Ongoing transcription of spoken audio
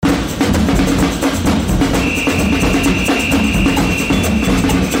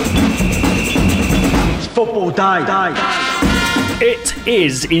football day. It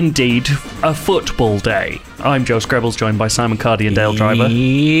is indeed a football day. I'm Joe Screbbles, joined by Simon Cardy and Dale Driver.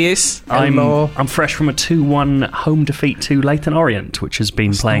 Yes. I'm fresh from a 2-1 home defeat to Leyton Orient, which has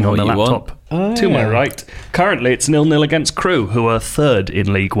been playing on the laptop. To my right. Currently, it's 0-0 against Crewe, who are third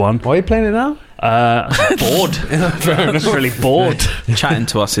in League One. Why are you playing it now? Bored. I'm just really bored. Chatting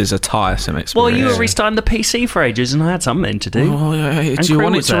to us is a tiresome experience. Well, you were restarting the PC for ages, and I had something to do. Oh, yeah. Do you Crewe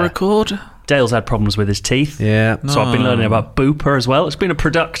want it was to there. record? Dale's had problems with his teeth. Yeah. So I've been learning about Booper as well. It's been a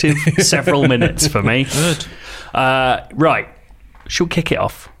productive several minutes for me. Good. Right. Should we kick it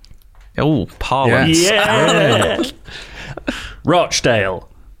off? Oh, parlance. Yeah. Rochdale.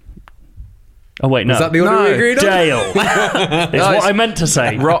 Oh, wait, no. Is that the order we agreed on? Dale. Is what I meant to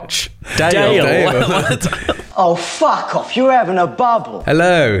say. Dale. Oh, fuck off. You're having a bubble.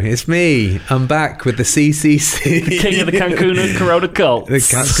 Hello, it's me. I'm back with the CCC. King of the Cancun and Corona Cult. The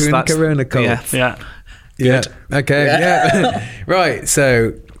Cancun Corona Cult. Yeah. Yeah. Yeah. Okay. Yeah. Right.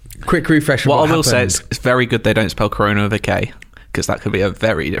 So, quick refresh. What I will happened. say, it's very good they don't spell Corona with a K, because that could be a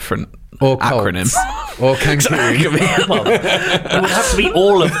very different Or acronym. Or Cancun. Well, it would have to be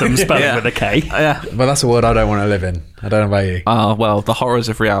all of them spelled Yeah. with a K. Yeah. Well, that's a word I don't want to live in. I don't know about you. Well, the horrors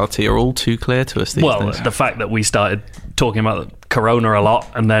of reality are all too clear to us these Well, days. the fact that we started talking about Corona a lot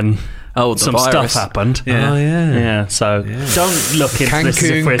and then the some virus. stuff happened. Yeah. Oh, yeah. Yeah, so don't look into this as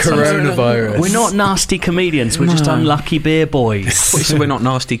if Cancun we're some- coronavirus. We're not nasty comedians, we're just unlucky beer boys. So we're not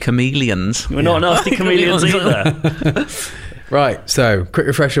nasty chameleons. We're not nasty chameleons either. Right, so quick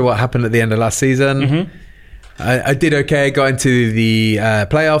refresher what happened at the end of last season. Mm-hmm. I did okay, got into the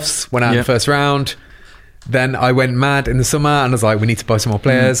playoffs, went out in the first round. Then I went mad in the summer and I was like, we need to buy some more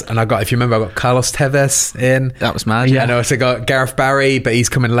players. And I got, if you remember, I got Carlos Tevez in. That was mad. And I also got Gareth Barry, but he's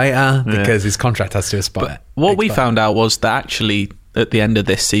coming later because his contract has to expire. What we found out was that actually at the end of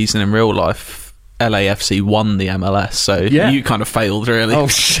this season in real life, LAFC won the MLS, so you kind of failed, really. Oh,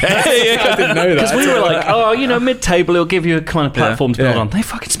 shit. I didn't know that. Because we were like, mid-table, it'll give you a kind of platform to build on. They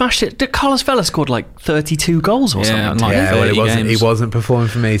fucking smashed it. Carlos Vela scored like 32 goals or something. like Yeah, well, 30 he wasn't performing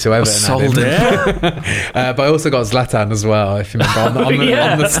for me, so Everton sold had him. But I also got Zlatan as well, if you remember,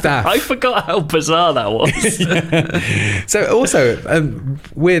 on the staff. I forgot how bizarre that was. So also,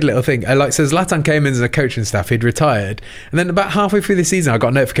 weird little thing. So Zlatan came in as a coaching staff. He'd retired, and then about halfway through the season, I got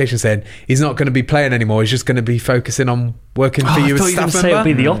a notification saying he's not going to be playing anymore. He's just going to be focusing on working for you I as thought you were going staff to say it member.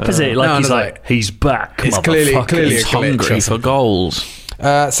 would be the opposite. No, He's no, like, he's back. It's clearly motherfucker. a He's glitch hungry or for goals.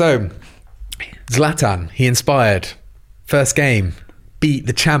 So, Zlatan, he inspired. First game, beat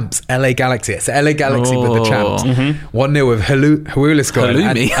the champs, LA Galaxy. It's LA Galaxy with the champs. 1-0 with Hawula scoring.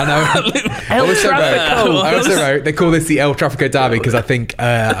 Halloumi. I also wrote, they call this the El Trafico Derby because I think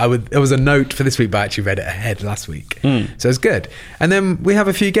there was a note for this week, but I actually read it ahead last week. So it's good. And then we have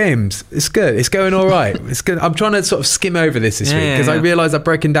a few games. It's good. It's going all right. It's good. I'm trying to sort of skim over this week because I realise I've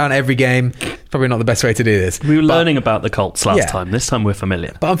broken down every game. Probably not the best way to do this. We were learning about the Colts last time. This time we're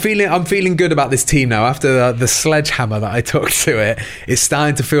familiar. But I'm feeling good about this team now. After the sledgehammer that I took to it, it's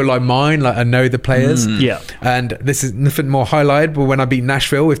starting to feel like mine. Like I know the players. Yeah. And this is nothing more highlighted. But when I beat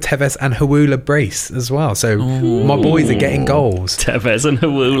Nashville with Tevez and Hawula brace as well. So my boys are getting goals. Tevez and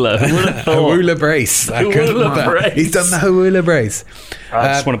Hawula. Who would have thought? Hawula brace. Hawula brace. He's done the Hawula brace. I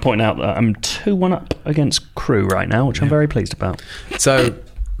just want to point out that I'm 2-1 up against Crewe right now, which I'm very pleased about. So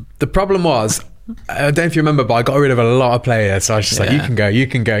the problem was, I don't know if you remember, but I got rid of a lot of players. So I was just like, you can go.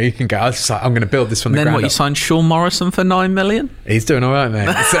 I was just like, I'm going to build this from the Then ground what, you up. signed Sean Morrison for $9 million? He's doing all right,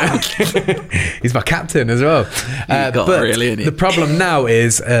 mate. So, he's my captain as well. got But really in it. the problem now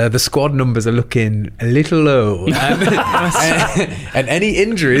is the squad numbers are looking a little low. And any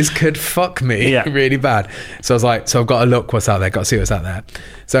injuries could fuck me really bad. So I was like, I've got to look what's out there. Got to see what's out there.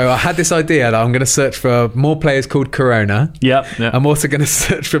 So I had this idea that I'm going to search for more players called Corona. Yep. I'm also going to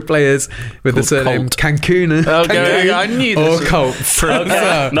search for players with the surname Cancun. Okay, I knew this. Or Colts.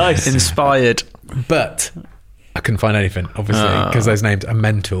 Okay, nice. Inspired. But I couldn't find anything, obviously, because those names are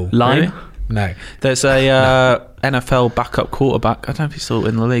mental. Lime? No. There's a NFL backup quarterback, I don't know if he's still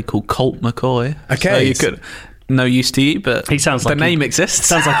in the league, called Colt McCoy. Okay. So you could... No use to you, but He sounds like the name exists.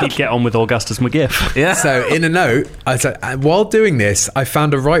 Sounds like he'd get on with Augustus McGiff. Yeah. So in a note, I said, while doing this, I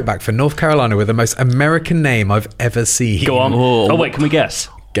found a right back for North Carolina with the most American name I've ever seen. Go on. Oh. Oh, wait, can we guess?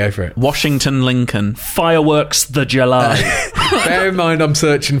 Go for it. Washington Lincoln. Fireworks the July. Bear in mind, I'm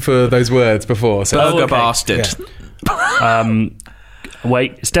searching for those words before. So Burger okay. bastard.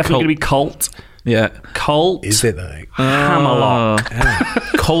 Wait, it's definitely going to be Colt. Yeah. Colt. Is it though? Hammerlock.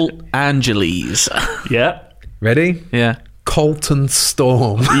 Colt Angeles. Yeah. Ready? Yeah. Colton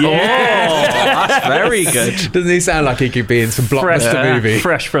Storm. Yeah, that's very good. Doesn't he sound like he could be in some blockbuster movie?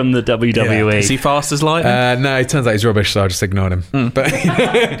 Fresh from the WWE. Yeah. Is he fast as lightning? No, it turns out he's rubbish, so I just ignored him.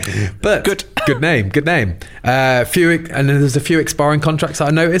 But good name. And there's a few expiring contracts that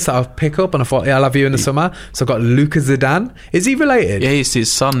I noticed that I'll pick up, and I thought, I'll have you in the summer. So I've got Lucas Zidane. Is he related? Yeah, he's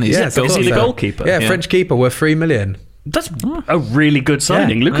his son. Is he the goalkeeper? Yeah, French keeper worth $3 million. That's a really good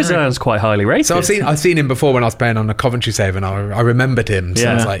signing. Lucas Zidane's quite highly rated. So I've seen him before when I was playing on a Coventry save, and I remembered him. So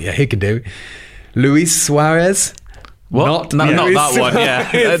I was like, he can do. Luis Suarez. What? Not that one.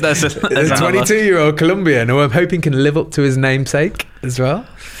 Yeah, there's a 22-year-old Colombian who I'm hoping can live up to his namesake as well.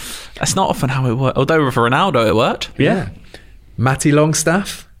 That's not often how it works. Although with Ronaldo it worked. Yeah. Matty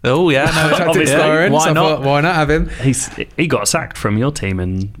Longstaff. Oh yeah, why not? Why not have him? He got sacked from your team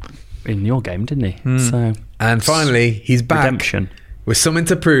in your game, didn't he? So, and finally, he's back. Redemption. With something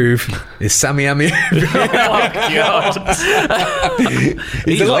to prove, is Sammy Amiobi. Oh, God.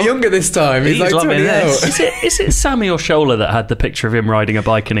 He's a lot younger this time. He's like 20 Is it Sammy or Shola that had the picture of him riding a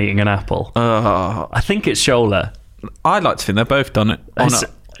bike and eating an apple? I think it's Shola. I'd like to think they've both done it.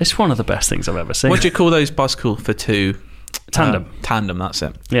 It's one of the best things I've ever seen. What do you call those bicycles for two? Tandem. Tandem, that's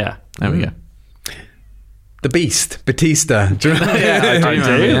it. Yeah. There we go. The Beast, Batista. Do you remember? I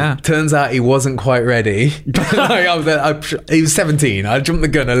do. Yeah. Turns out he wasn't quite ready. He was 17. I jumped the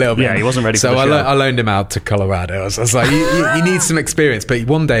gun a little bit. Yeah, he wasn't ready for so the show. I loaned him out to Colorado. I was like, you need some experience, but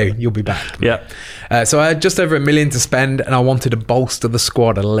one day you'll be back. Yeah. So I had just over $1 million to spend, and I wanted to bolster the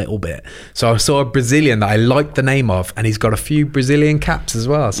squad a little bit. So I saw a Brazilian that I liked the name of, and he's got a few Brazilian caps as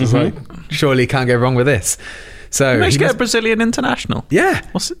well. So I was like, surely you can't go wrong with this. So he must get a Brazilian international. Yeah.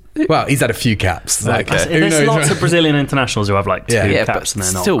 What's it? Well, he's had a few caps. There's lots of Brazilian internationals who have like two caps, and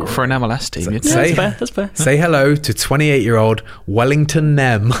they're not. Still, for an MLS team, that's fair. Say hello to 28-year-old Wellington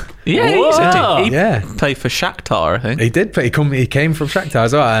Nem. Yeah, he played for Shakhtar, I think. He did, but he came from Shakhtar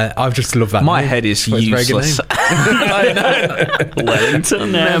as well. I've just loved that. My name. head is useless.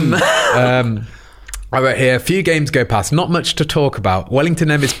 Wellington Nem. I wrote here, a few games go past, not much to talk about. Wellington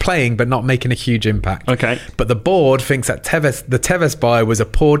M is playing but not making a huge impact. Okay. But the board thinks that the Tevez buy was a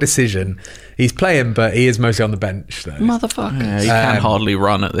poor decision. He's playing, but he is mostly on the bench, though. Motherfucker. Yeah, he can hardly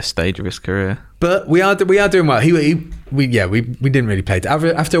run at this stage of his career. But we are doing well. We didn't really play.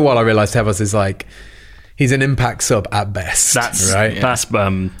 After a while, I realised Tevez is like... He's an impact sub at best. That's right. That's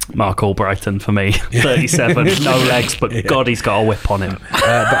Mark Albrighton for me. 37, no legs, but God, he's got a whip on him. But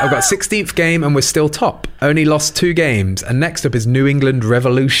I've got 16th game and we're still top. Only lost 2 games. And next up is New England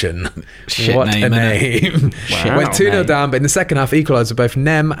Revolution. What a name. Wow. Went 2-0 down, but in the second half equalised with both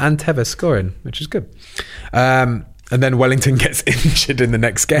Nem and Tevez scoring, which is good. And then Wellington gets injured in the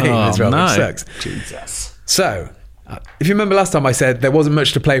next game as well, which sucks. Jesus. So... if you remember last time I said there wasn't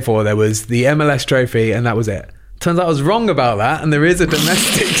much to play for, there was the MLS trophy and that was it. Turns out I was wrong about that, and there is a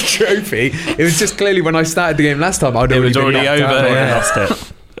domestic trophy. It was just clearly when I started the game last time, it was already over. Lost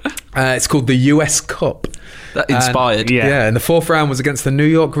it. It's called the US Cup. That inspired. And the 4th round was against the New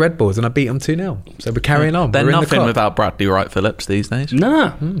York Red Bulls, and I beat them 2-0. So we're carrying on. They're nothing without Bradley Wright Phillips these days.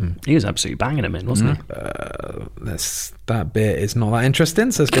 No. He was absolutely banging him in, wasn't he? That bit is not that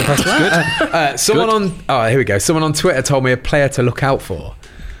interesting, so let's go past that. Here we go. Someone on Twitter told me a player to look out for.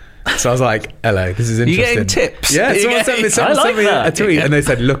 So I was like, hello, this is interesting. You getting tips? Yeah, someone sent me a tweet and they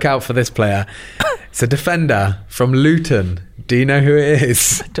said, look out for this player. It's a defender from Luton. Do you know who it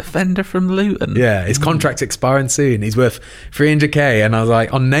is? A defender from Luton? Yeah, his contract's expiring soon. He's worth 300k. And I was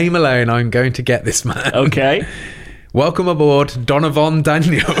like, on name alone, I'm going to get this man. Okay. Welcome aboard, Donovan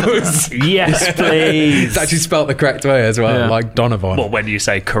Daniels. Yes, please. It's actually spelt the correct way as well, like Donovan. Well, when you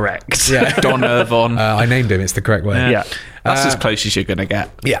say correct. Yeah, Donovan. I named him. It's the correct way. Yeah. That's as close as you're going to get.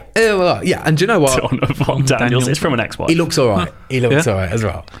 Yeah. And do you know what? Donovan Daniels. It's from an ex-wife. He looks all right. He looks all right as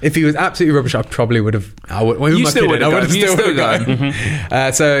well. If he was absolutely rubbish, I probably would have... You still would have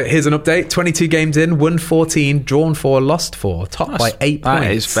gone. So here's an update. 22 games in, won 14, drawn 4, lost 4, top by 8 points.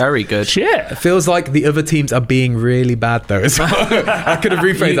 That is very good. Shit. It feels like the other teams are being really bad, though, as well. I could have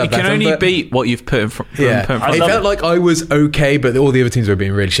rephrased that better. You can only beat what you've put in front. It felt like I was okay, but all the other teams were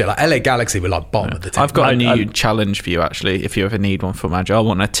being really shit. Like LA Galaxy were like bottom of the table. I've got a new challenge for you, actually, if you ever need one for Manager. I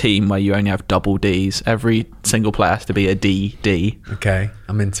want a team where you only have double Ds. Every single player has to be a D. Okay,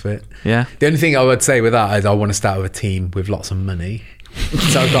 I'm into it. Yeah. The only thing I would say with that is I want to start with a team with lots of money.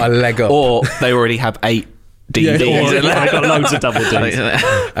 So I've got a leg up. Or they already have 8 DDs. They've got loads of double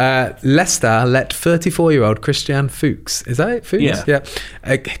Ds. Leicester let 34-year-old Christian Fuchs, is that it? Fuchs? Yeah.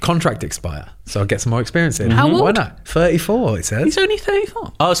 A contract expire. So I'll get some more experience in. How old? Why not? 34, it says. He's only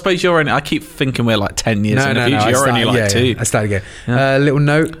 34. Oh, I suppose you're only... I keep thinking we're like 10 years in the future. You're only like 2. Yeah. I started again. Little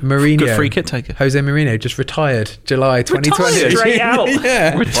note, Mourinho. Good free kick taker. Jose Mourinho just retired July 2020. Retired? Straight out?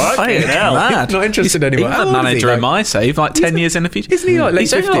 Yeah. Retired. Mad. Not interested anymore. He's the manager in my save, like 10 years in the future. Isn't he like late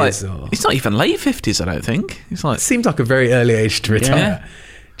 50s? He's not even late 50s, I don't think. He's like... Seems like a very early age to retire. Yeah.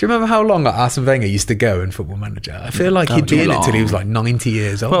 Do you remember how long Arsene Wenger used to go in Football Manager? I feel like he'd be in it till he was like 90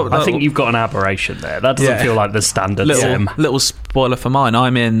 years old. Well, I think you've got an aberration there. That doesn't feel like the standard. Little spoiler for mine.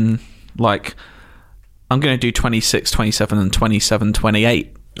 I'm in, like, I'm going to do 26, 27 and 27,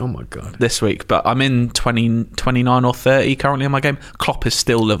 28. Oh my God. This week, but I'm in 29 or 30 currently in my game. Klopp is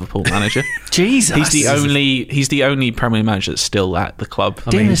still Liverpool manager. Jesus. He's the only Premier League manager that's still at the club.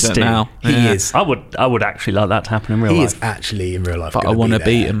 Dynasty. Now. He is. I would actually like that to happen in real life. He is actually in real life. But I want to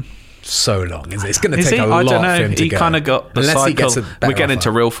beat him. So long, is it? It's going to take a I lot don't know. for him to He kind of got the cycle. We're getting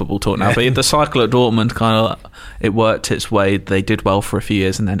into real football talk now, but the cycle at Dortmund kind of it worked its way. They did well for a few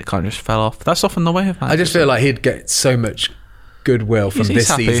years, and then it kind of just fell off. That's often the way of managers. I just feel like he'd get so much goodwill from this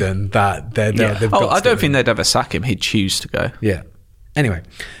season that they've got. I don't think they'd ever sack him. He'd choose to go. Yeah. Anyway,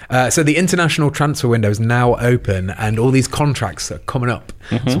 so the international transfer window is now open and all these contracts are coming up.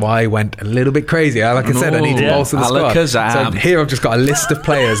 So I went a little bit crazy. Like I said, I need to bolster the squad. So here I've just got a list of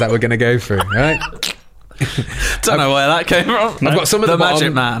players that we're going to go through. Right? Don't know where that came from. I've got some of the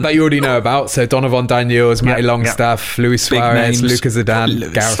Magic Man that you already know about. So Donovan Daniels, Matty Longstaff, Luis Suarez, Lucas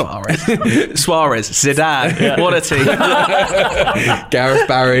Zidane, Gareth Suarez, Zidane. What a team! Gareth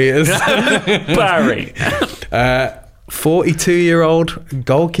Barry. Barry. 42-year-old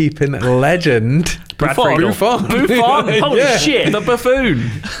goalkeeping legend Buffon. Holy shit! The buffoon.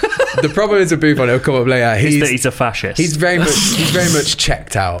 The problem is with Buffon. It'll come up later. He's a fascist. He's very much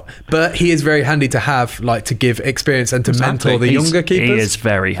checked out, but he is very handy to have, like, to give experience and to mentor the younger keepers. He is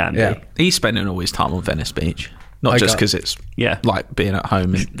very handy. Yeah. He's spending all his time on Venice Beach. Not just because it's like being at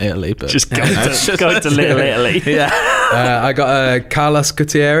home in Italy, but just going to Little Italy. I got Carlos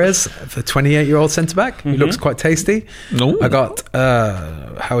Gutierrez, the 28-year-old centre-back. He looks quite tasty. I got,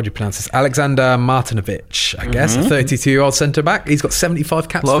 how would you pronounce this? Alexander Martinovic, I guess, a 32-year-old centre-back. He's got 75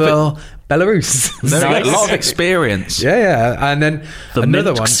 caps for Belarus. A lot of experience. Yeah. And then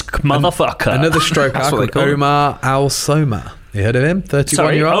another motherfucker. Another striker called Omar Al-Soma. You heard of him?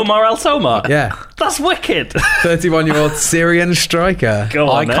 31-year-old? Omar Al-Soma? Yeah. That's wicked. 31-year-old Syrian striker. Go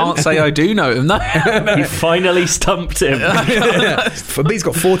on, I can't say I do know him, though. You finally stumped him. But he's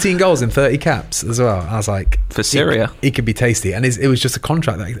got 14 goals and 30 caps as well. I was like... For Syria. He could be tasty. And it was just a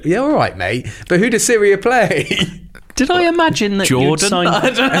contract. Yeah, all right, mate. But who does Syria play? Did I imagine that Jordan?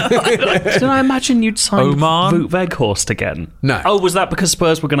 Did I imagine you'd sign Oman? Wout Weghorst again? No. Oh, was that because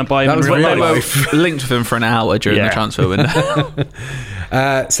Spurs were going to buy him? That was in real life. Linked with him for an hour during the transfer window.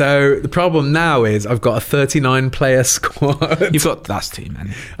 So the problem now is I've got a 39-player squad. That's too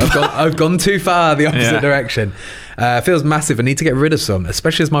many. I've gone too far the opposite direction. Feels massive. I need to get rid of some,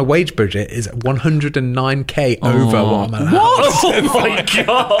 especially as my wage budget is 109k over what I'm allowed. What? Oh my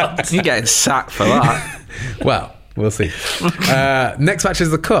god! You're getting sacked for that. Well, we'll see. Next match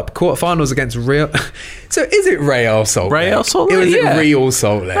is the Cup. Quarterfinals against Real... So is it Real Salt Lake? Real Salt Lake? Or is it Real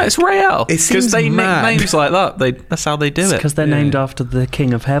Salt Lake? No, it's Real. Because they nick names like that. That's how they do it. Because they're named after the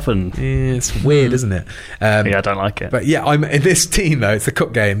King of Heaven. Yeah, it's weird, isn't it? I don't like it. But yeah, I'm in this team, though. It's a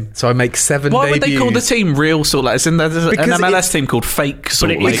cup game, so I make 7 Why debuts. would they call the team Real Salt Lake? There's an MLS team called Fake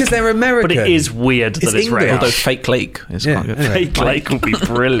Salt Lake. Because they're American. But it is weird that it's Real. Although Fake Lake is quite good. Anyway. Fake Lake would be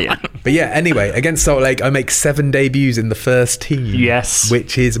brilliant. But yeah, anyway, against Salt Lake, I make 7 debuts in the first team. Yes.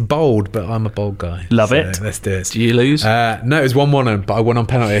 Which is bold, but I'm a bold guy. Love it. Let's do it. Do you lose? No, it was 1-1, but I won on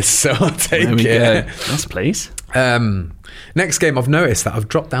penalties, so I'll take it. Yes, please. Next game, I've noticed that I've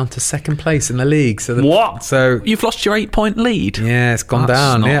dropped down to 2nd place in the league. What? So you've lost your 8-point lead. Yeah, it's gone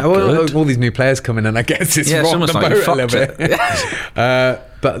down. Yeah, all these new players coming in. I guess it's rocked the boat a little bit.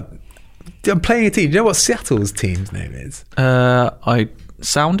 But I'm playing a team. Do you know what Seattle's team's name is?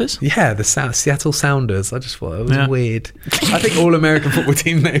 Sounders? Yeah, the Seattle Sounders. I just thought it was weird. I think all American football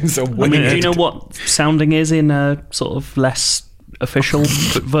team names are weird. I mean, do you know what sounding is in a sort of less official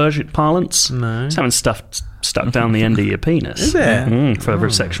version parlance? No. It's having stuff stuck down the end of your penis. Is it? For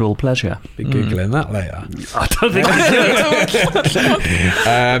sexual pleasure. Be Googling that later. I don't think I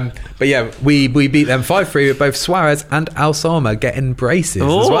should. But yeah, we beat them 5-3 with both Suarez and Al-Soma getting braces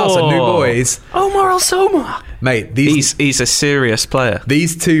as well. So new boys. Omar Al-Soma. Mate, he's a serious player.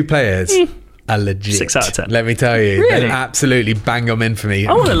 These two players are legit. 6 out of 10. Let me tell you. Really? They absolutely bang them in for me.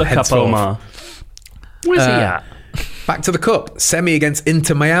 I want to look up Omar. Where's he at? Back to the cup. Semi against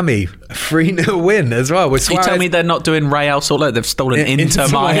Inter Miami. 3-0 win as well. With Suarez. You tell me they're not doing Real Salt Lake. They've stolen Inter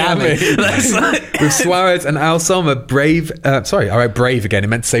Miami. With Suarez and Al Sommer brave. Sorry, I wrote brave again. I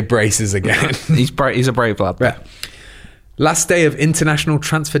meant to say braces again. He's a brave lad. Yeah. Last day of international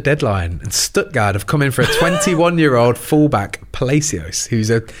transfer deadline, and Stuttgart have come in for a 21-year-old fullback, Palacios,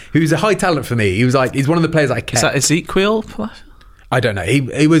 who's a high talent for me. He's one of the players I kept. Is that Ezekiel? I don't know.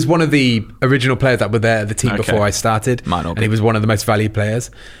 He was one of the original players that were there at the team before I started, and he was one of the most valued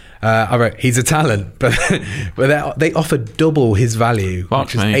players. I wrote, he's a talent, but they offered double his value,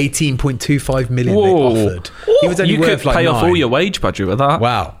 which is 18.25 million. They offered. He was only worth could pay off all your wage budget with that.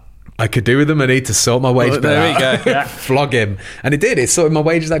 Wow. I could do with them. I need to sort my wage bill out. There we go. Flog him. And it did. It sorted my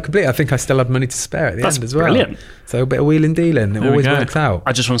wages out completely. I think I still had money to spare at the end as well. Brilliant. So a bit of wheeling dealing. It always works out.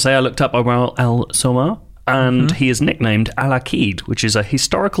 I just want to say I looked up about Al Somar, and he is nicknamed Al-Aqid, which is a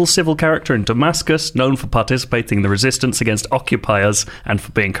historical civil character in Damascus known for participating in the resistance against occupiers and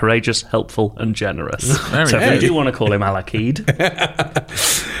for being courageous, helpful and generous. So if you do want to call him Al-Aqid.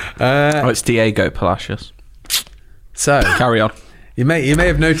 It's Diego Palacios. So carry on. You may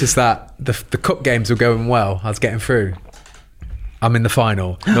have noticed that the cup games were going well. I was getting through. I'm in the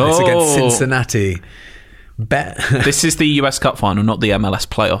final. It's against Cincinnati. This is the US Cup final, not the MLS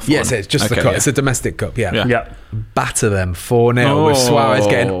playoff. Yes, it's just the cup. Yeah. It's a domestic cup. Yeah. Batter them 4-0 with Suarez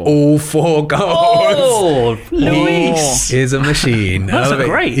getting all 4 goals. Oh, Luis! He's a machine. That's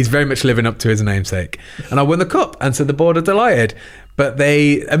great. He's very much living up to his namesake. And I won the cup, and so the board are delighted. But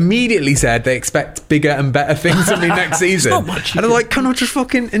they immediately said they expect bigger and better things from me next season. And I'm like, can I just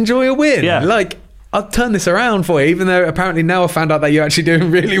fucking enjoy a win? Yeah. Like, I'll turn this around for you, even though apparently now I found out that you're actually doing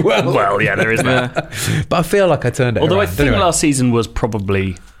really well. Well, yeah, there is that. But I feel like I turned it around. Although I think anyway. last season was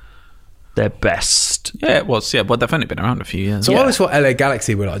probably their best. Yeah, it was. Yeah, well, they've only been around a few years. So I always thought LA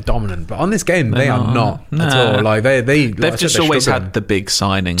Galaxy were like dominant, but on this game they are not at all. Like they've just always had the big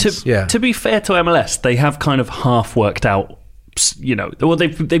signings. To be fair to MLS, they have kind of half worked out.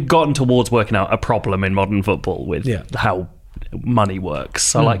 They've gotten towards working out a problem in modern football with how money works.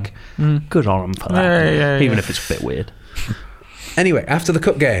 So good on them for that, even if it's a bit weird. Anyway, after the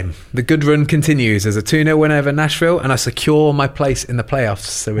cup game, the good run continues as a 2-0 win over Nashville, and I secure my place in the playoffs.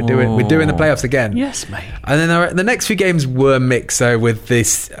 So we're doing the playoffs again. Yes, mate. And then the next few games were mixed. So with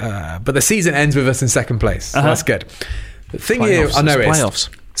this, but the season ends with us in second place. So that's good. The thing here, I noticed. Playoffs.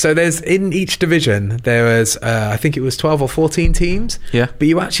 So there's in each division there was I think it was 12 or 14 teams. Yeah. But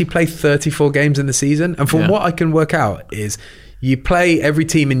you actually play 34 games in the season, and from what I can work out is you play every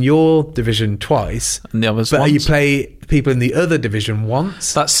team in your division twice, and the others but once. You play people in the other division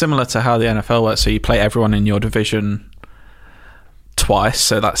once. That's similar to how the NFL works. So you play everyone in your division twice,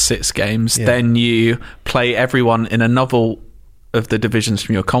 so that's 6 games. Yeah. Then you play everyone in another of the divisions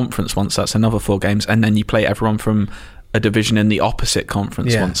from your conference once. That's another 4 games, and then you play everyone from a division in the opposite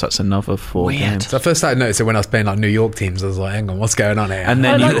conference once. That's another 4 games. So I first started noticing when I was playing like New York teams, I was like, hang on, what's going on here? And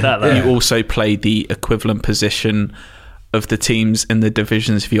then you also play the equivalent position of the teams in the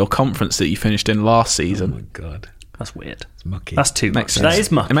divisions of your conference that you finished in last season. Oh my God. That's weird. It's mucky. That's too much. That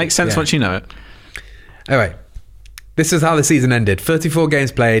is mucky. It makes sense once you know it. Anyway, this is how the season ended. 34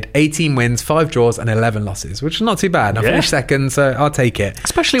 games played, 18 wins, 5 draws and 11 losses, which is not too bad. I finished second, so I'll take it.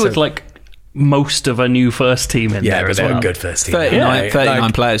 Especially with most of a new first team in there as well. A good first team.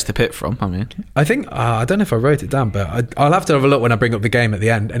 39 players to pick from. I mean, I think I don't know if I wrote it down, but I'll have to have a look when I bring up the game at the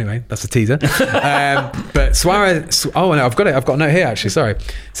end. Anyway, that's a teaser. But Suarez. Oh no, I've got it. I've got a note here actually. Sorry.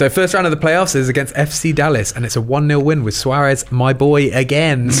 So first round of the playoffs is against FC Dallas, and it's a 1-0 win with Suarez, my boy,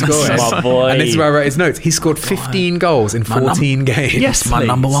 again scoring. My boy. And this is where I wrote his notes. He scored 15 goals in 14 games. Yes, my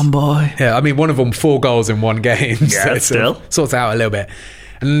number one boy. Yeah, I mean one of them 4 goals in 1 game. Yeah, so sorts out a little bit.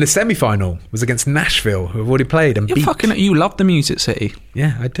 And then the semi-final was against Nashville, who have already played and beat. You love the Music City.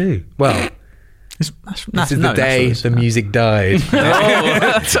 Yeah, I do. Well, this is the day the music died.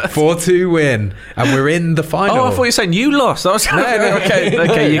 4-2 win, and we're in the final. Oh, I thought you were saying you lost. I was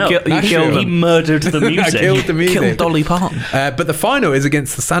okay. You killed He murdered the music. I killed the music. Killed Dolly Parton. But the final is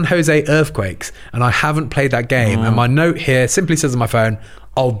against the San Jose Earthquakes, and I haven't played that game. And my note here simply says on my phone,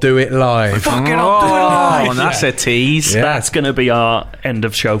 I'll do it live. I'll do it live. Oh, that's a tease. Yeah. That's going to be our end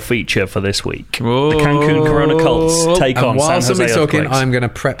of show feature for this week. Whoa. The Cancun Corona Colts take on San Jose While somebody's talking, Earthquakes. I'm going to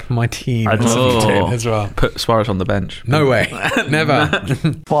prep my team as well. Put Suarez on the bench. No way. Never.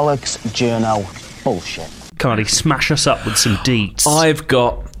 Bollocks, journo, bullshit. Cardi, smash us up with some deets. I've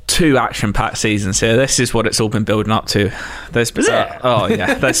got 2 action-packed seasons here. This is what it's all been building up to. There's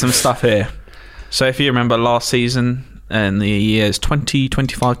some stuff here. So if you remember last season, in the years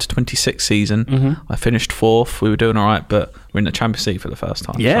 2025 to 26 season, I finished 4th. We were doing all right, but we're in the Champions League for the first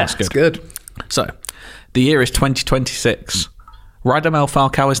time. Yeah, so that's good. So The year is 2026. Radamel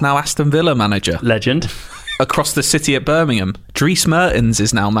Falcao is now Aston Villa manager. Legend. Across the city at Birmingham, Dries Mertens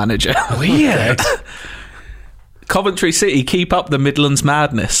is now manager. Weird. Coventry City keep up the Midlands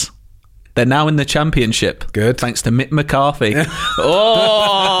madness. They're now in the Championship. Good. Thanks to Mick McCarthy. There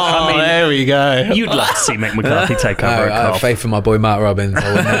we go. You'd love to see Mick McCarthy take over I a have club. faith in my boy Mark Robbins.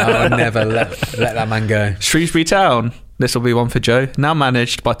 I would never let that man go. Shrewsbury Town. This will be one for Joe. Now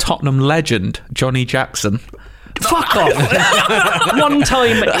managed by Tottenham legend Johnny Jackson. Fuck off. One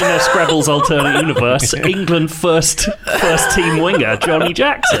time in a Scrabbles alternate universe, England first team winger, Johnny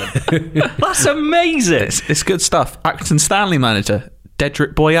Jackson. That's amazing. It's good stuff. Accrington Stanley manager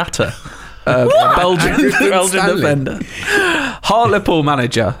Dedrick Boyata. Belgian Stanley. defender. Hartlepool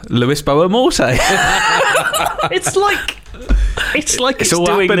manager Luis Boamorte. It's like it's all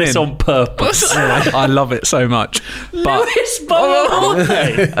doing happening. this on purpose. I love it so much. But Luis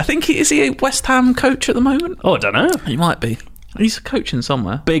Boamorte. I think is he a West Ham coach at the moment? Oh, I don't know. He might be. He's coaching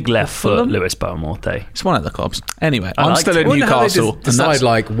somewhere. Big left foot, Fulham? Luis Boamorte. It's one of the clubs. Anyway, I I'm liked still it. at I wonder how they Newcastle. and decide that's-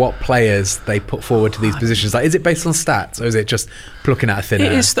 like what players they put forward to these positions. Like, is it based on stats or is it just plucking out a thin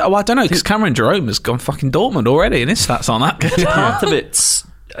It air? is. Well, I don't know because Cameron Jerome has gone fucking Dortmund already, and his stats aren't that good. Part of it's...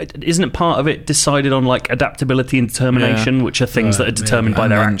 Isn't it part of it decided on like adaptability and determination, which are things that are determined by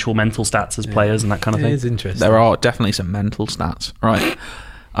And their then- actual mental stats as players and that kind of It thing? is interesting. There are definitely some mental stats. Right.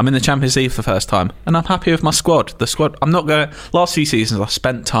 I'm in the Champions League for the first time, and I'm happy with my squad. The squad, I'm not going to... Last few seasons, I've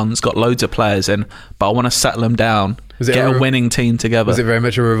spent tons, got loads of players in, but I want to settle them down, Was it get a a winning team together. Was it very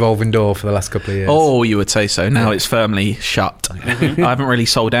much a revolving door for the last couple of years? Oh, you would say so. Now it's firmly shut. I haven't really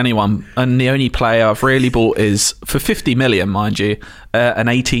sold anyone, and the only player I've really bought is, for 50 million, mind you, an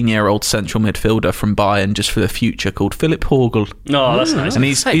 18-year-old central midfielder from Bayern just for the future called Philip Horgel. Oh, that's nice. And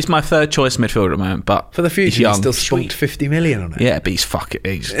he's my third choice midfielder at the moment, but For the he's future, you young. still spunked 50 million on it. Yeah, but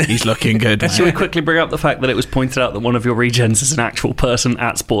he's looking good. Should we mate. quickly bring up the fact that it was pointed out that one of your regens is an actual person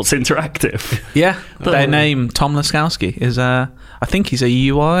at Sports Interactive? Yeah, their name, Tom Laskowski, is I think he's a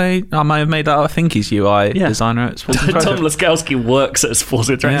UI. I may have made that up. I think he's UI designer at Sports Tom Interactive. Laskowski works at Sports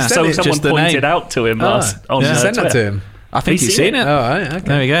Interactive, Yeah. so Send it, someone just the pointed name. out to him last on Yeah. Send that Twitter. to him. I think He's he's seen seen it. it. Oh, right, okay.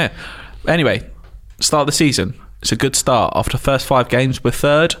 There we go. Anyway, start of the season. It's a good start. After the first 5 games, we're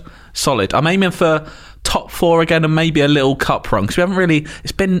third. Solid. I'm aiming for top 4 again and maybe a little cup run because we haven't really...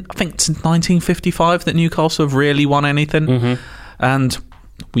 It's been, I think, since 1955 that Newcastle have really won anything. And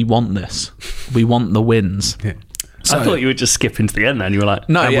we want this. We want the wins. Yeah. I thought you would just skip into the end then. You were like,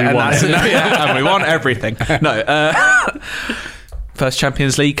 No, and yeah, we and, won that's, it. no, yeah, and we want everything. No, first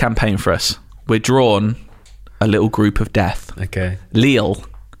Champions League campaign for us. We're drawn a little group of death. Okay. Lille,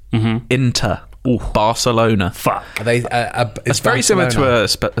 Inter, Barcelona. Fuck. Are they, It's very similar to a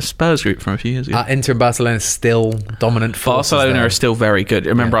Spurs group from a few years ago. Inter and Barcelona still dominant forces Barcelona there. are still very good.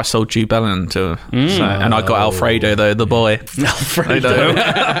 Remember, I sold Jude Bellingham to, and I got Alfredo though, the boy. Alfredo.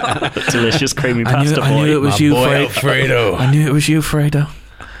 Delicious creamy pasta I knew it boy. was My you, boy Fredo. Alfredo. I knew it was you, Fredo.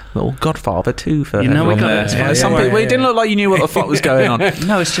 Little Godfather too for You know we everyone got there. it. Yeah, some people, it didn't look like you knew what the fuck was going on.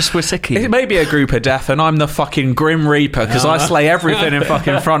 No, it's just we're sick of It you. may be a group of death, and I'm the fucking Grim Reaper because I slay everything in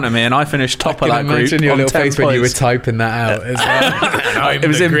fucking front of me, and I finish top of I that can group. imagine your on little 10 face when you were points. typing that out as well. It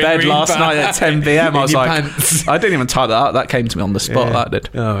was in bed last night at 10 p.m. I In was your like, pants. I didn't even type that out. That came to me on the spot. Yeah. That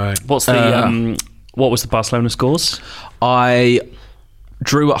did. All right. What's the what was the Barcelona scores? I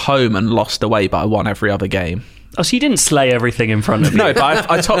drew at home and lost away, but I won every other game. Oh, so you didn't slay everything in front of you? No, but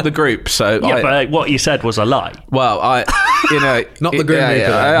I topped the group, so Yeah, but what you said was a lie. well, Not the Grim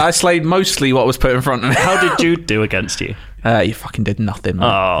Reaper, then. I slayed mostly what was put in front of me. How did Jude do against you? You fucking did nothing. Man.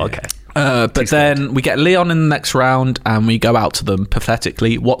 Oh, okay. But then we get Leon in the next round, and we go out to them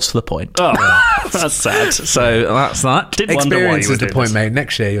pathetically. What's the point? Oh, that's sad. So that's that. Did wonder why Experience you were is the doing point, this. mate.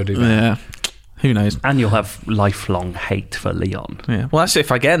 Next year you'll do better. Yeah. Who knows? And you'll have lifelong hate for Leon. Yeah. Well, that's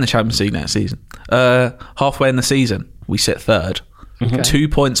if I get in the Champions League next season. Halfway in the season, we sit third. 2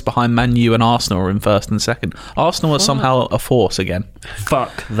 points behind Man U and Arsenal are in first and second. Arsenal are somehow a force again.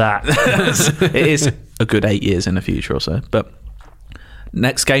 Fuck that. It is a good 8 years in the future or so. But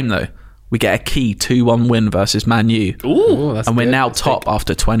next game, though, we get a key 2-1 win versus Man U. Ooh, that's And we're good. now That's top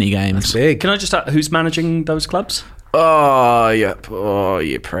after 20 games. big. Can I just ask, who's managing those clubs? Oh, yep. Oh,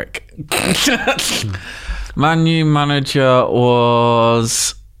 you prick. Man U manager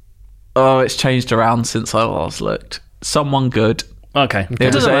was... Oh, it's changed around since I last looked. Someone good. Okay.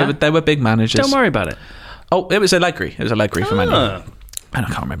 They were big managers. Don't worry about it. Oh, it was Allegri. It was Allegri for Man U. Ah. And I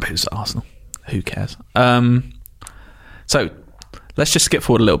can't remember who's at Arsenal. Who cares? So, let's just skip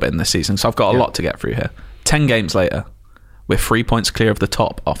forward a little bit in this season. So I've got a lot to get through here. 10 games later, We're 3 points clear of the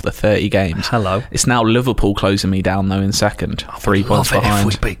top after 30 games. Hello. It's now Liverpool closing me down, though, in second. 3 points behind.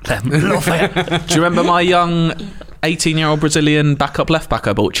 If we beat them. Love it. Do you remember my young 18-year-old Brazilian backup left back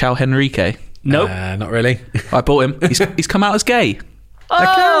I bought, Chao Henrique? Nope. Not really. I bought him. He's come out as gay.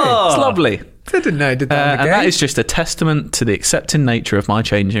 Oh. It's lovely. I didn't know. Did that? And that is just a testament to the accepting nature of my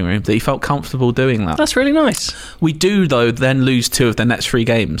changing room, that he felt comfortable doing that. That's really nice. We do, though, then lose 2 of the next 3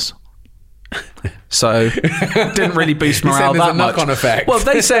 games. So didn't really boost morale there's that a much. knock-on effect. Well,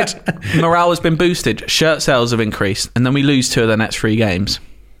 they said morale has been boosted, shirt sales have increased, and then we lose 2 of the next 3 games.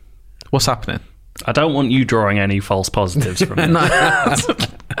 What's happening? I don't want you drawing any false positives from it. No.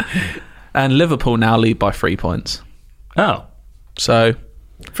 And Liverpool now lead by 3 points. Oh. So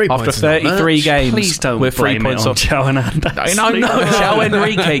 3 after points is not 33 much. games, Please don't we're 3 blame points it on off. Chao Hernandez. No, Chao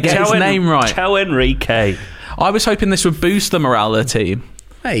Henrique, get his name right. Chao Henrique. I was hoping this would boost the morale of the team.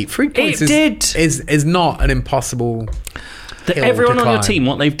 Hey, 3 points It is not an impossible. hill Everyone to on your climb. team,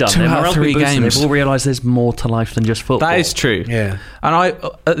 what they've done, 2 their out of morale's 3 been boosted. games. They've all realised there's more to life than just football. That is true. Yeah. And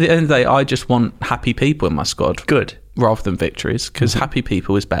at the end of the day, I just want happy people in my squad. Good. Rather than victories, because happy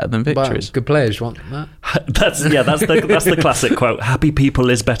people is better than But victories. good players want that. That's the classic quote. Happy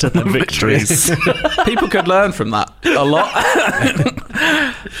people is better than victories. People could learn from that a lot.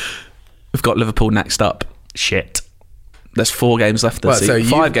 We've got Liverpool next up. Shit. There's 4 games left in the season.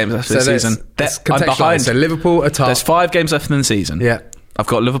 5 games left in the season. I'm behind. So Liverpool are top. There's 5 games left in the season. Yeah. I've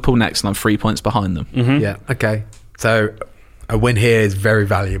got Liverpool next, and I'm 3 points behind them. Yeah. Okay. So a win here is very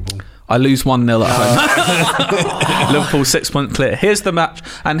valuable. I lose 1-0 at home. Liverpool 6 point clear. Here's the match,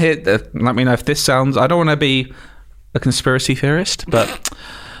 and here, let me know if this sounds. I don't want to be a conspiracy theorist, but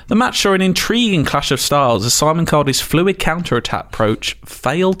the match saw an intriguing clash of styles as Simon Cardy's fluid counter-attack approach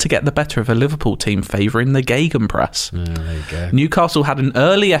failed to get the better of a Liverpool team favouring the Gegenpress. There you go. Newcastle had an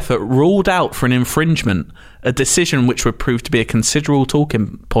early effort ruled out for an infringement, a decision which would prove to be a considerable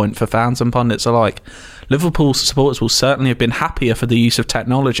talking point for fans and pundits alike. Liverpool supporters will certainly have been happier for the use of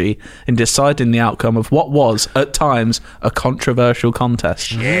technology in deciding the outcome of what was, at times, a controversial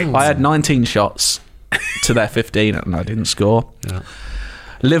contest. I had 19 shots to their 15 and I didn't score. Yeah.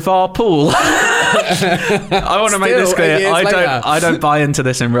 Liverpool. I want to make this clear. I don't buy into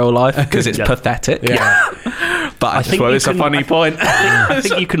this in real life because it's pathetic. Yeah. But I think it's a funny point. I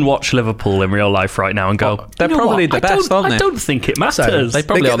think you can watch Liverpool in real life right now and go, they're probably the best, aren't they? I don't think it matters. So, They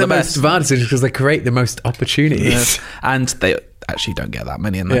probably get are the the most best. advantages because they create the most opportunities. And they actually don't get that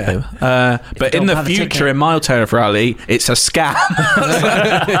many in that Yeah. game. But in don't the have a future, ticket. in my alternative rally, it's a scam.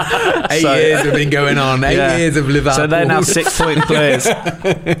 8 years have been going on. 8 years of Liverpool. So they're now 6 point clears.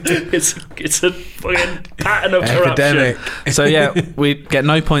 It's a fucking pattern of epidemic. corruption. So yeah, we get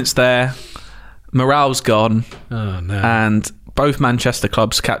no points there. Morale's gone. Oh no. And both Manchester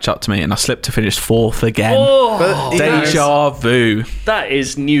clubs catch up to me, and I slip to finish 4th again. But, you know, Deja vu. That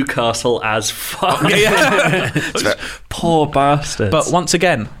is Newcastle as fuck. Yeah. Poor bastards. But once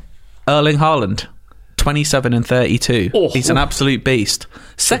again, Erling Haaland, 27 and 32. Oh. He's an absolute beast.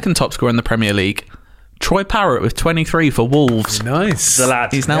 Second top scorer in the Premier League. Troy Parrott with 23 for Wolves. Nice. the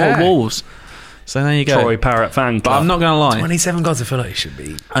lad. He's now at Wolves. So there you go. Troy Parrott fan But club. I'm not going to lie. 27 goals. I feel like it should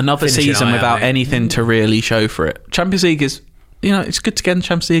be Another finishing season high, without mate. anything to really show for it. Champions League is, it's good to get in the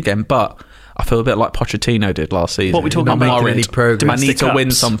Champions League again, but I feel a bit like Pochettino did last season. What are we talking I'm about? worried. Any progress. I need to Domestic win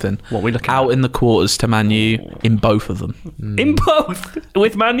cups. something. What are we looking Out at? in the quarters to Man U in both of them. In both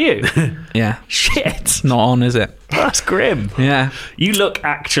with Man U. Yeah. Shit. Not on, is it? That's grim. Yeah. You look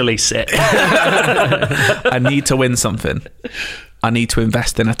actually sick. I need to win something. I need to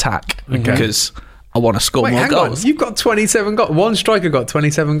invest in attack because I want to score Wait, more hang goals. on. You've got 27 goals. One striker got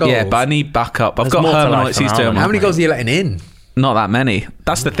 27 goals. Yeah, but I need backup. I've There's got more to Herman life Alex. than He's doing Haaland. How many well. goals are you letting in? Not that many.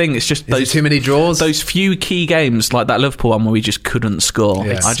 That's the thing. It's just Is it too many draws? Those few key games like that Liverpool one where we just couldn't score.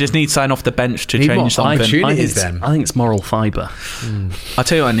 Yes. I just need something off the bench to Need change more something. opportunities then. I think it's moral fibre. I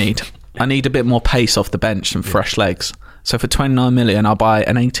tell you what I need. I need a bit more pace off the bench and fresh legs. So for 29 million, I'll buy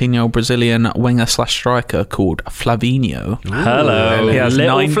an 18-year-old Brazilian winger/striker called Flavinho. Hello. He has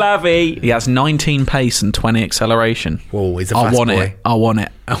Little 9 Flavy. He has 19 pace and 20 acceleration. Whoa, he's a I fast want boy. it. I want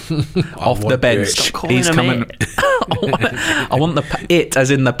it. Off the bench. Stop calling He's him coming. it. I want it as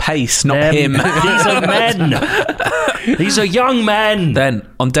in the pace, not him. These are men. These are young men. Then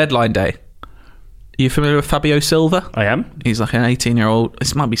on deadline day, are you familiar with Fabio Silva? I am. He's like an 18-year-old.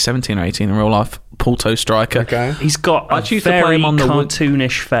 This might be 17 or 18 in real life. Porto striker. Okay. He's got I a choose to play very him on the wood.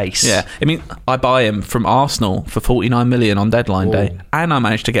 cartoonish face. Yeah, I mean, I buy him from Arsenal for 49 million on deadline day, and I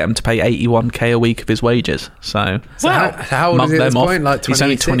managed to get him to pay 81k a week of his wages. So, So how old mug is he at them this off. point? Like He's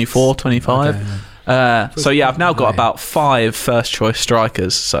only 26? 24, 25. Okay, So yeah, I've now got about 5 first choice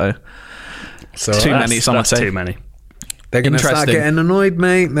strikers. So So Too many, some would That's say. too many. They're going to start Interesting. getting annoyed,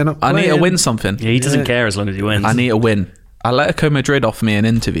 mate. They're not I playing. need to win something. Yeah, he doesn't care as long as he wins. I need to win. Atletico Madrid offer me an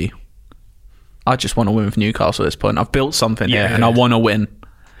interview. I just want to win with Newcastle at this point. I've built something here and I want to win.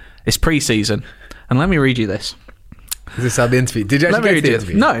 It's pre-season. And let me read you this. Is this how the interview? Did you Let actually me get read to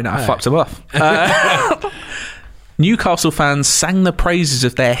the you. interview? No, I fucked him off. Newcastle fans sang the praises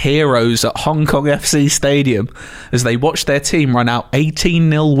of their heroes at Hong Kong FC Stadium as they watched their team run out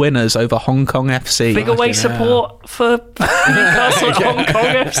 18-0 winners over Hong Kong FC. Big away support for Newcastle at Hong Kong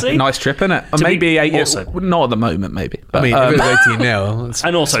FC. Nice trip, innit? To Maybe be- 8 years. also- Not at the moment, maybe. But, I mean, if it was 18-0.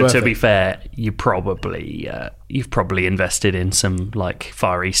 And also, to be fair, you've probably invested in some like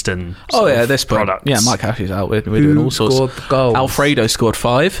Far Eastern. sort of this point. products. Yeah, Mike Ashley's out. We're doing all sorts. scored the goals? Alfredo scored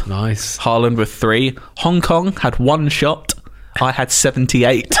 5. Nice. Haaland with 3. Hong Kong had 1 shot. I had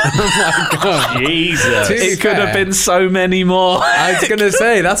 78. Jesus. To be It could have fair, been so many more. I was going to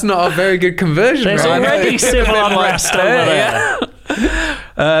say, that's not a very good conversion There's rate. already civil unrest over there.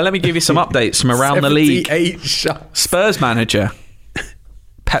 Let me give you some updates from around the league. 78 shots. Spurs manager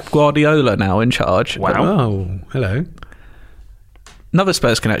Pep Guardiola now in charge. Wow. Oh, hello. Another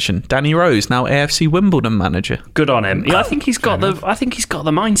Spurs connection. Danny Rose now AFC Wimbledon manager. Good on him. Yeah, I think he's got the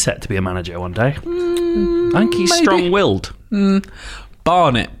mindset to be a manager one day. I think he's maybe. strong-willed.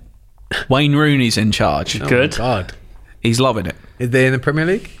 Barnet. Wayne Rooney's in charge. Good. Oh, God. He's loving it. Is they in the Premier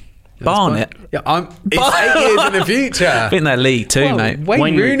League? Barnet. Yeah, it's 8 years in the future. In their league too, Well, mate. Wayne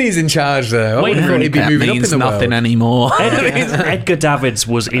Wayne Rooney's in charge, though. I Wayne would have thought Rooney he'd be That moving up in means the nothing world. anymore. Edgar Davids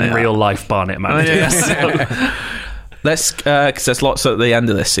was in real life Barnet manager. so- Let's, because there's lots at the end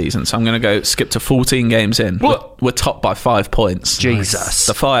of this season, so I'm going to go skip to 14 games in. We're top by 5 points. Jesus.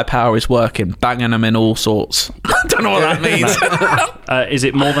 The firepower is working, banging them in all sorts. I don't know what that means. Is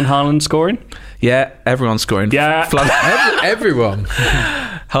it more than Haaland scoring? Yeah, everyone's scoring. Yeah. Everyone.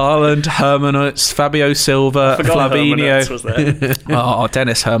 Haaland, Hermanutz, Fabio Silva, Flavinho. Was there. Oh,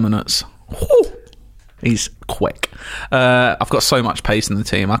 Dennis Hermanutz. Whew. He's quick. I've got so much pace in the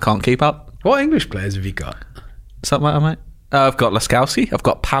team, I can't keep up. What English players have you got? Something like that, mate. I've got Laskowski. I've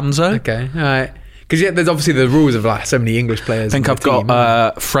got Panzo. Okay, all right. Because there's obviously the rules of like so many English players. I think I've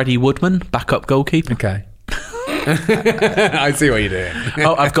got Freddie Woodman, backup goalkeeper. Okay. I see what you're doing.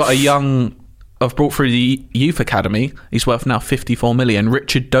 Oh, I've got a young. I've brought through the youth academy. He's worth now 54 million.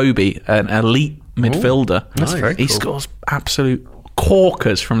 Richard Doby, an elite midfielder. That's very He cool. scores absolute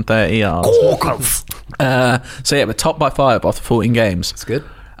corkers from 30 yards. So yeah, we're top by 5 after 14 games. That's good.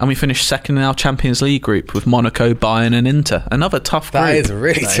 And we finished second in our Champions League group with Monaco, Bayern, and Inter. Another tough group. That is a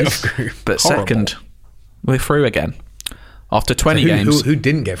really tough group. But horrible. second, we're through again after 20 Who, games. who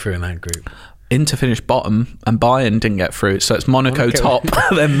didn't get through in that group? Inter finished bottom and Bayern didn't get through, so it's Monaco top,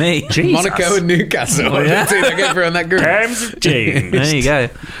 then me. Monaco and Newcastle. yeah. Two that get through in that group. Terms of James. There you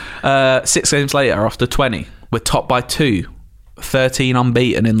go. 6 games later, after 20, we're top by 2, 13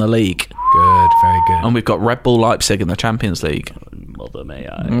 unbeaten in the league, Good, very good. and we've got Red Bull Leipzig in the Champions League. Mother may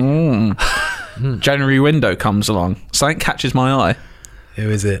I. January window comes along, something catches my eye. Who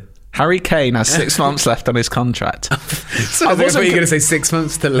is it? Harry Kane has 6 months left on his contract. So I thought you were going to say 6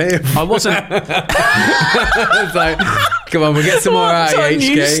 months to live. I wasn't. It's like, come on, we'll get some more out of What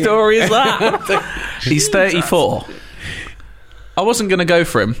you, news HK. story is that? He's 34. I wasn't going to go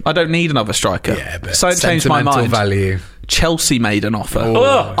for him. I don't need another striker. Yeah, but so it changed my sentimental mind. value. Chelsea made an offer.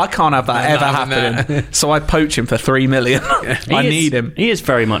 Oh. I can't have that No, ever not having happening. So I poach him for 3 million. I need him. He is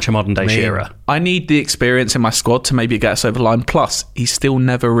very much a modern day Shearer. I need the experience in my squad to maybe get us over the line. Plus, he's still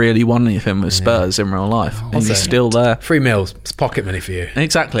never really won anything with Spurs in real life. And Also, he's still there. 3 mils. It's pocket money for you.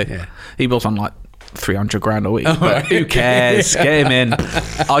 Exactly. Yeah. He was on like 300 grand a week. But who cares? Get him in.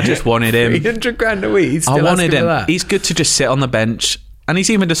 I just wanted him. 300 grand a week. He's I still wanted asking for him. that. He's good to just sit on the bench. And he's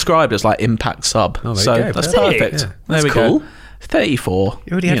even described as like impact sub. Oh, there so you go. that's Perfect. perfect. Yeah. There That's we cool. go. 34.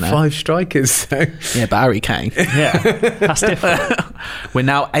 You already had 5 strikers, so... Yeah, Barry Kane. Yeah, that's different. We're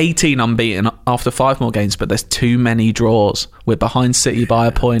now 18 unbeaten after 5 more games, but there's too many draws. We're behind City by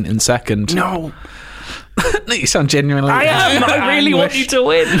a point in second. No, You sound genuinely... I am. I really want you to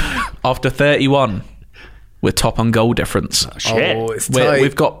win. After 31, we're top on goal difference. Shit. Oh, it's tight.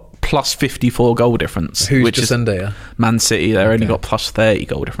 We've got plus 54 goal difference. Who's which just is under you? Man City. They're only got plus 30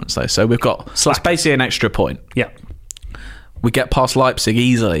 goal difference, though. So we've got... Slack. It's basically an extra point. Yeah. We get past Leipzig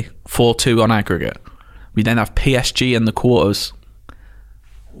easily, 4-2 on aggregate. We then have PSG in the quarters.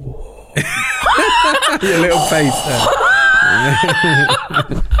 Your little face there.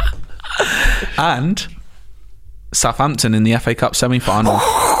 And Southampton in the FA Cup semi-final.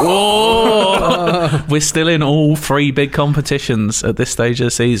 Oh! We're still in all 3 big competitions at this stage of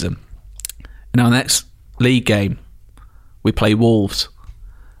the season. In our next league game, we play Wolves.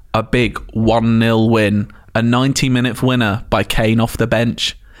 A big 1-0 win. A 90-minute winner by Kane off the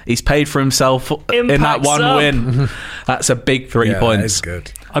bench. He's paid for himself in that one win. That's a big 3 points. That is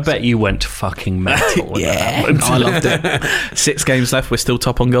good. I bet you went fucking mental. Yeah, I loved it. 6 games left, we're still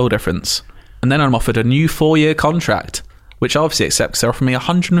top on goal difference. And then I'm offered a new 4-year contract, which I obviously accept because they're offering me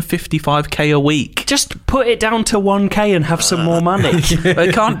 155k a week. Just put it down to 1k and have some more money.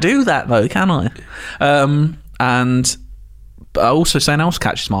 I can't do that though, can I? And also something else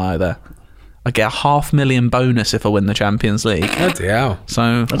catches my eye there. I get a $500,000 bonus if I win the Champions League. Bloody hell. That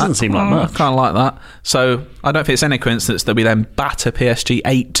So doesn't seem like much. I kind of like that. So I don't think it's any coincidence that we then batter PSG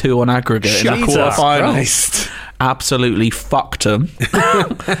 8-2 on aggregate in the quarterfinals. Absolutely fucked them.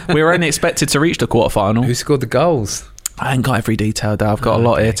 We were only expected to reach the quarterfinal. Who scored the goals? I ain't got every detail, Dad. I've got a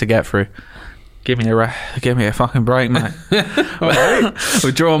lot here to get through. Give me a fucking break, mate.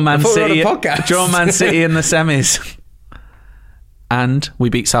 We're drawing Man City. Drawing Man City in the semis. And we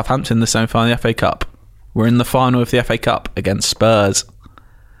beat Southampton in the semi-final of the FA Cup. We're in the final of the FA Cup against Spurs.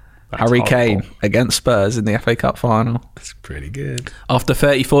 Harry Kane against Spurs in the FA Cup final. That's pretty good. After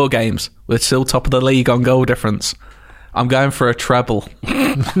 34 games, we're still top of the league on goal difference. I'm going for a treble.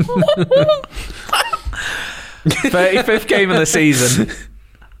 35th game of the season.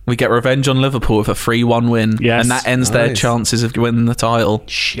 We get revenge on Liverpool with a 3-1 win. Yes. And that ends their chances of winning the title.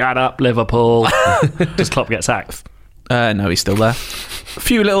 Shut up, Liverpool. Does Klopp get sacked? No, he's still there. A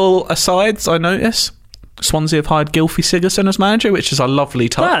few little asides I notice. Swansea have hired Gylfi Sigurdsson as manager, which is a lovely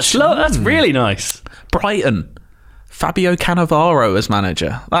touch. That's really nice. Brighton, Fabio Cannavaro as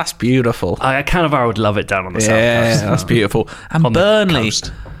manager. That's beautiful. Cannavaro would love it down on the south Yeah, that's beautiful. And Burnley,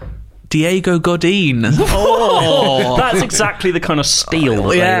 Diego Godin. Oh, that's exactly the kind of steel that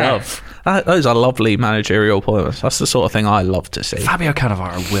they love. Those are lovely managerial appointments. That's the sort of thing I love to see. Fabio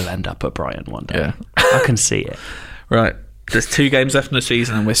Cannavaro will end up at Brighton one day. Yeah. I can see it. Right. There's 2 games left in the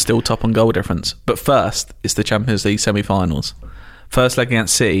season and we're still top on goal difference. But first, it's the Champions League semi-finals. First leg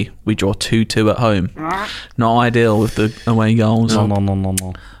against City, we draw 2-2 at home. Not ideal with the away goals.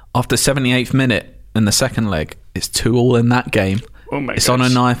 No. After 78th minute in the second leg, it's 2-2 in that game. It's on a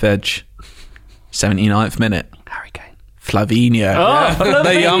knife edge. 79th minute. Harry Kane. Flavinho.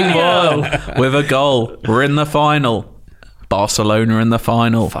 The young boy with a goal. We're in the final. Barcelona in the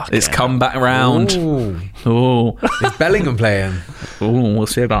final. It's come back round. Ooh. Is Bellingham playing? Ooh, we'll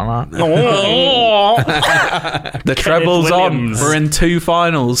see about that. The treble's on. We're in 2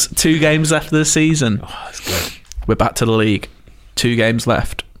 finals. 2 games left of the season. That's good. We're back to the league. 2 games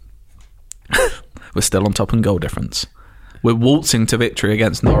left. We're still on top in goal difference. We're waltzing to victory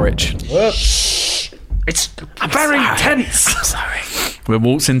against Norwich. It's very tense. I'm sorry. We're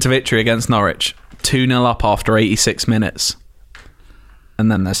waltzing to victory against Norwich. 2-0 up after 86 minutes.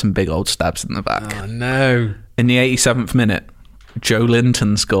 And then there's some big old stabs in the back. Oh, no. In the 87th minute, Joe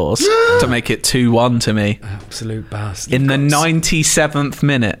Linton scores to make it 2-1 to me. Absolute bastard. In the 97th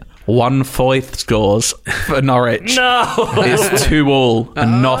minute, One Foyth scores for Norwich. No! It's 2-2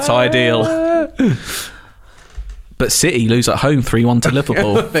 and not ideal. But City lose at home 3-1 to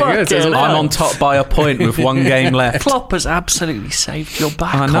Liverpool. I'm on top by a point with 1 game left. Klopp has absolutely saved your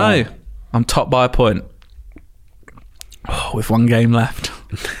back. I know. I'm top by a point. With 1 game left.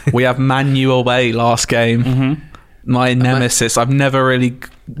 We have Man U away last game. Mm-hmm. My nemesis. I've never really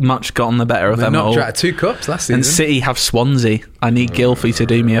much gotten the better of them all. They knocked 2 cups last season. And City have Swansea. I need Gylfi to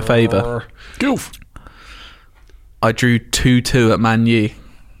do me a favour. Gylf. I drew 2-2 at Man U,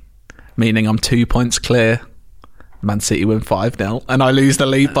 meaning I'm 2 points clear. Man City win 5-0 and I lose the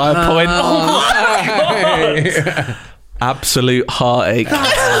lead by a point. Oh my God. Absolute heartache.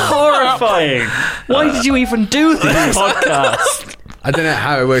 That's horrifying. Why did you even do this podcast? I don't know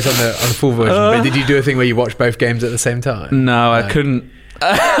how it works on the full version, but did you do a thing where you watch both games at the same time? No, I couldn't.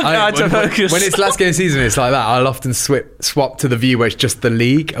 I had to focus. When it's last game of season, it's like that. I'll often swap to the view where it's just the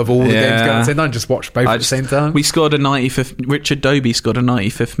league of all the games going at the same time. Just watch both at the same time. We scored a 95th. Richard Doby scored a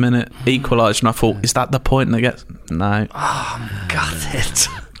 95th minute equaliser, and I thought, is that the point that gets? No. Oh, got it.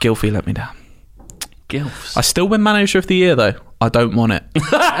 Gylfi let me down. Gilfs. I still win Manager of the Year though. I don't want it.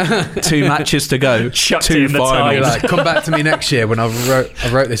 2 matches to go. Chucked 2 it in the finals. time. Like, come back to me next year when I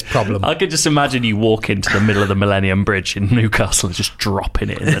wrote this problem. I could just imagine you walk into the middle of the Millennium Bridge in Newcastle and just dropping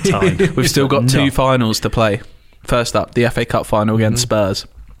it in the time. We've still got 2 finals to play. First up, the FA Cup final against Spurs.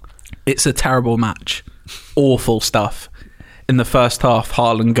 It's a terrible match. Awful stuff. In the first half,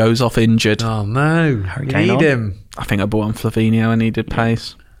 Haaland goes off injured. Oh no, we need him. I think I bought on Flavinho and needed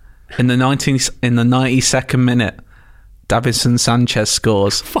pace. In the 92nd minute, Davinson Sanchez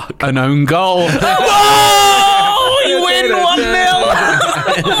scores an own goal. Whoa! You win 1-0!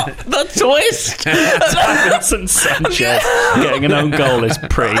 The twist. Vincent Sanchez getting an own goal is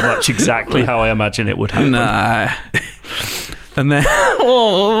pretty much exactly how I imagine it would happen. Nah. And then,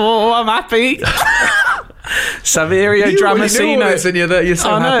 I'm happy. Saverio Dramasino. You're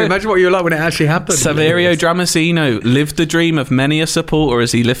so happy. Imagine what you're like when it actually happened. Saverio Dramasino lived the dream of many a supporter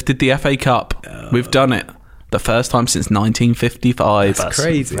as he lifted the FA Cup. We've done it. The first time since 1955. That's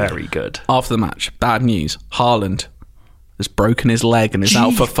crazy. Very good. After the match, bad news. Haaland has broken his leg and is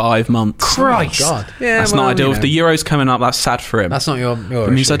out for 5 months. Christ. Oh, God. Yeah, That's not ideal. If the Euro's coming up, that's sad for him. That's not your It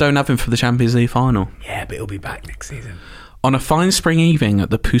means issue. I don't have him for the Champions League final. Yeah, but he'll be back next season. On a fine spring evening at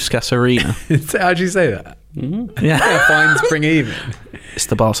the Puskas Arena. How'd you say that? Yeah. Fine spring evening. It's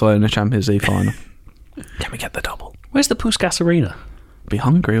the Barcelona Champions League final. Can we get the double? Where's the Puskas Arena? Be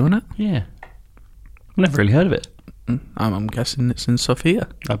hungry, wouldn't it? Yeah. I've never really heard of it. I'm guessing it's in Sofia.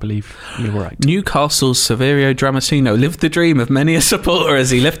 I believe you're right. Newcastle's Saverio Dramasino lived the dream of many a supporter as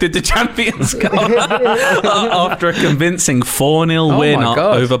he lifted the Champions Cup after a convincing 4-0 win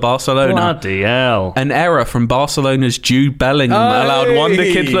over Barcelona. Bloody hell. An error from Barcelona's Jude Bellingham allowed Wonder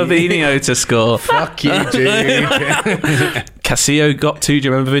Kid Flavinho to score. Fuck you, dude. Casillo got 2. Do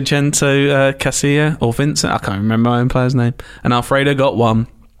you remember Vincenzo Casillo? Or Vincent? I can't remember my own player's name. And Alfredo got 1.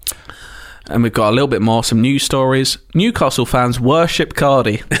 And we've got a little bit more, some news stories. Newcastle fans worship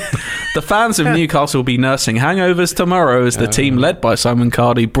Cardi. The fans of Newcastle will be nursing hangovers tomorrow as the team led by Simon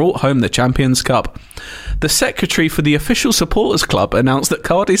Cardi brought home the Champions Cup. The secretary for the official supporters club announced that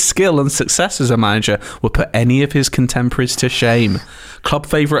Cardi's skill and success as a manager would put any of his contemporaries to shame. Club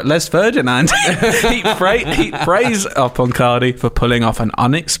favourite Les Ferdinand heaped praise up on Cardi for pulling off an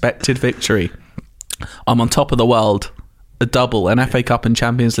unexpected victory. I'm on top of the world. A double, an FA Cup and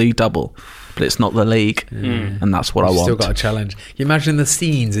Champions League double, but it's not the league, and that's what I want. Still got a challenge. You imagine the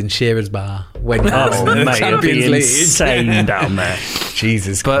scenes in Shearer's Bar when mate, it'd be insane down there.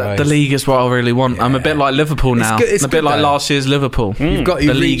 Jesus but Christ. the league is what I really want. I'm a bit like Liverpool now. It's a bit good like though. last year's Liverpool. The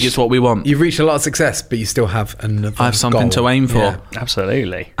You've league is what we want. You've reached a lot of success, but you still have another I have something goal. to aim for. Yeah.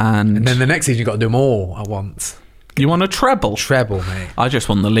 Absolutely. And then the next season you've got to do them all at once. You want a treble? Treble, mate. I just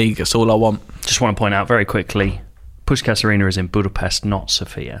want the league. That's all I want. Just want to point out very quickly, Puskas Arena is in Budapest, not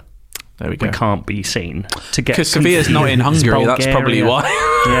Sofia. There we go. We can't be seen to get Because Sofia's not in Hungary. That's probably why.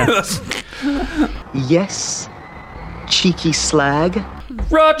 Yeah. Yes, cheeky slag.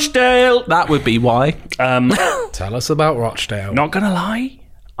 Rochdale. That would be why. Tell us about Rochdale. Not gonna lie,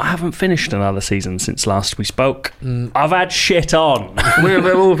 I haven't finished another season since last we spoke. I've had shit on.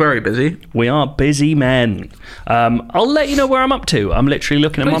 We're all very busy. We are busy men. I'll let you know where I'm up to. I'm literally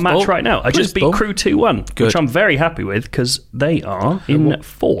looking at my Please, match Paul. right now. I just Please, beat Paul. Crew 2-1, Good. which I'm very happy with because they are in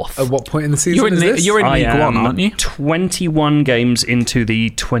fourth. At what point in the season You're in is the- this? you're in I League am 1, aren't you? 21 games into the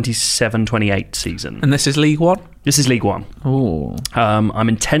 27-28 season. And this is League 1? This is League 1. Oh. I'm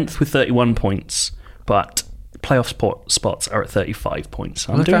in 10th with 31 points, but playoff spots are at 35 points.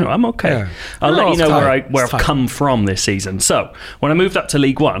 I'm okay. Yeah. I'll let you know where It's I've tight. come from this season. So when I moved up to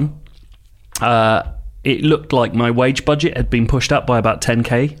League 1, it looked like my wage budget had been pushed up by about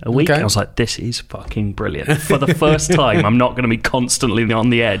 10k a week. Okay. I was like, this is fucking brilliant. For the first time, I'm not going to be constantly on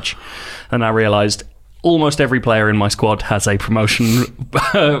the edge. And I realised almost every player in my squad has a promotion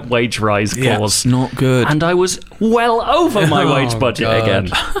wage rise clause. Not good. And I was well over my Oh, wage budget God.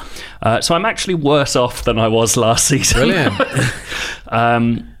 again. So I'm actually worse off than I was last season.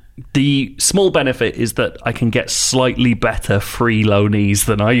 Brilliant. The small benefit is that I can get slightly better free loanees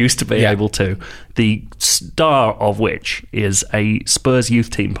than I used to be able to. The star of which is a Spurs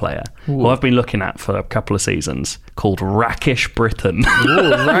youth team player who I've been looking at for a couple of seasons called Rakish Britton.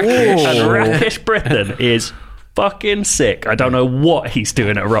 And Rakish Britton is fucking sick. I don't know what he's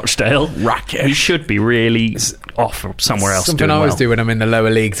doing at Rochdale. Rakish. He should be really off somewhere else. Something doing I always well. do when I'm in the lower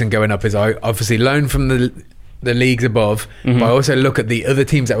leagues and going up is I obviously loan from the leagues above, but I also look at the other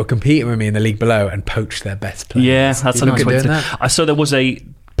teams that were competing with me in the league below and poach their best players. Yeah, that's You a look nice at way to doing do that? I saw there was a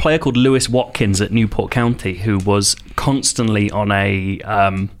player called Lewis Watkins at Newport County who was constantly on a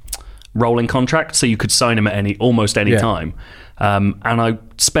rolling contract, so you could sign him at almost any Yeah. time. And I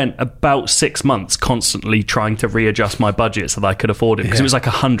spent about 6 months constantly trying to readjust my budget so that I could afford him because it was like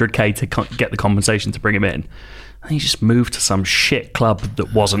 100k to get the compensation to bring him in. And he just moved to some shit club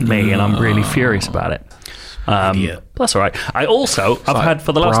that wasn't me, and I'm really furious about it. That's all right. I've had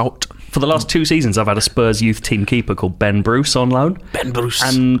for the last 2 seasons, I've had a Spurs youth team keeper called Ben Bruce on loan. Ben Bruce.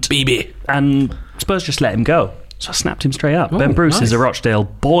 And BB. And Spurs just let him go. So I snapped him straight up. Ben Bruce is a Rochdale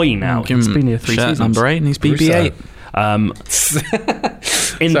boy now. He's been here 3 shirt seasons. number 8 and he's BB8.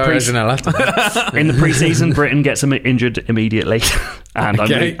 In So pre- original. in the pre-season, Britain gets him injured immediately. And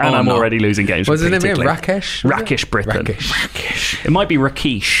I'm already losing games. What's his name again? repeatedly. Rakesh? Rakesh Britton. Rakesh. It might be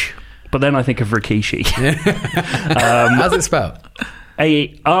Rakesh, but then I think of Rikishi. How's it spelled?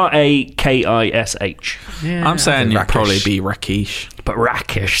 Rakish. I'm saying you'd Rakesh. probably be Rakesh. But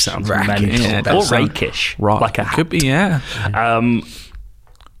Rakish sounds Rakish. mental. Yeah, Or that sound- Rakish. Right. Like a hat. Could be, yeah.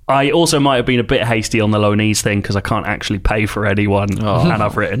 I also might have been a bit hasty on the loanees thing because I can't actually pay for anyone, and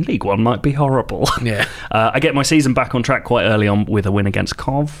I've written League One might be horrible. Yeah. I get my season back on track quite early on with a win against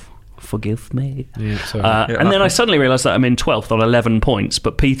Cov. Forgive me. Yeah, sorry. And then I suddenly realised that I'm in 12th on 11 points,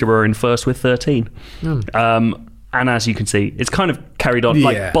 but Peterborough are in first with 13. And as you can see, it's kind of carried on. Yeah.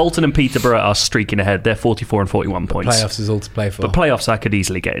 Like Bolton and Peterborough are streaking ahead. They're 44 and 41 points. Playoffs is all to play for. But playoffs I could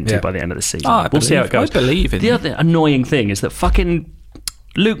easily get into Yeah. by the end of the season. I We'll see how it believe- goes. I believe in the you. other annoying thing is that fucking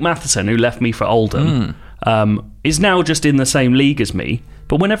Luke Matheson, who left me for Oldham, is now just in the same league as me.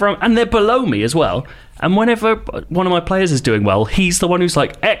 But whenever and they're below me as well. And whenever one of my players is doing well, he's the one who's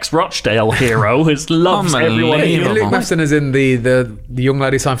like ex-Rochdale hero, who loves everyone. Unbelievable. Luke Matheson is in the young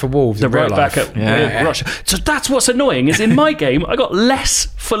lad who signed for Wolves. The in real right life. back at Yeah. Russia. So that's what's annoying, is in my game I got less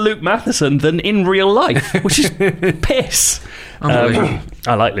for Luke Matheson than in real life, which is piss.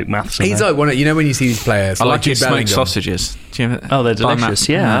 I like Luke Matheson. He's though. like one of, you know when you see these players I like Jude his smoked Bellingham. sausages. Do you Oh, they're buy delicious.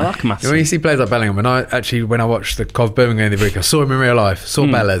 that? Yeah, I like You know, Matheson. when you see players like Bellingham, when I watched the Cov Birmingham the week, I saw him in real life, saw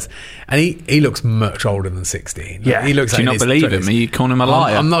Bellas, and he looks much older than 16. Yeah. He looks Do you like not in his believe him? 20s. Are you calling him a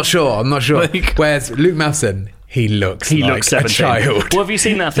liar? I'm not sure. Like- Whereas Luke Matheson, he looks He like looks a 17. child. Well, have you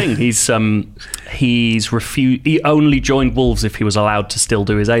seen that thing? He's refused. He only joined Wolves if he was allowed to still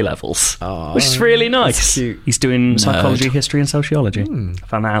do his A levels, which is really nice. cute. He's doing psychology, history, and sociology. Hmm. I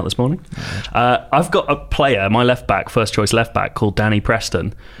found that out this morning. I've got a player, my left back, first choice left back, called Danny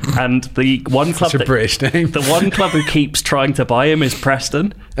Preston, and the one club Such a British name. the one club who keeps trying to buy him is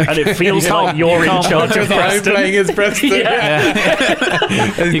Preston, and it feels like you're in charge of Preston. playing as Preston. Yeah.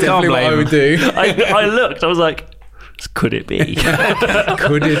 That's You can't definitely what blame I would him. do. I looked. I was like, could it be?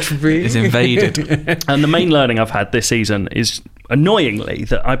 Could it be? He's invaded. And the main learning I've had this season is, annoyingly,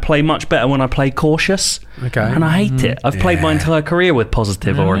 that I play much better when I play cautious. Okay. And I hate it. I've played my Yeah. entire career with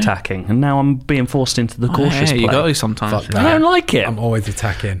positive or attacking, and now I'm being forced into the cautious Yeah, play. you got to sometimes. Fuck I don't like it. I'm always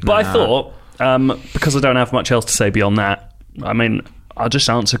attacking. But I thought, because I don't have much else to say beyond that, I mean, I'll just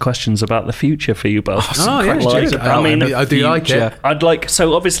answer questions about the future for you both. Oh, yeah, Like, good. I mean, I do like it. I'd like,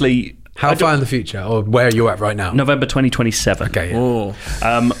 so obviously, How far in the future, or where are you at right now? November 2027. Okay. Yeah. Oh.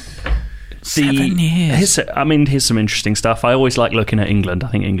 7 years. Here's some interesting stuff. I always like looking at England. I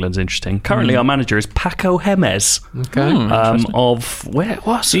think England's interesting. Currently, our manager is Paco Gemes. Okay. Of where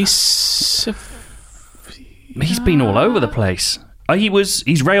was he? He's been all over the place.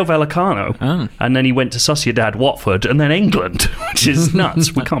 He's Rayo Vallecano, and then he went to Sociedad Watford, and then England, which is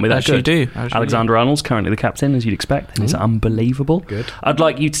nuts. We can't be that As you good. do, as you Alexander Arnold's currently the captain, as you'd expect, and it's unbelievable. Good. I'd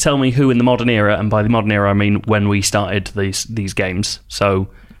like you to tell me who in the modern era, and by the modern era I mean when we started these games, so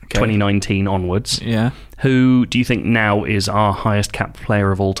 2019 onwards. Yeah. Who do you think now is our highest capped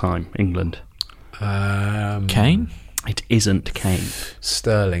player of all time? England. Kane? It isn't Kane.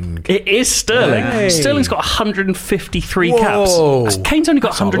 Sterling. It is Sterling. Hey. Sterling's got 153 Whoa. caps. Kane's only got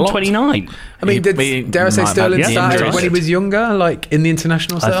That's a lot. 129. I mean, dare I say might Sterling have had the started when he injuries. was younger, like in the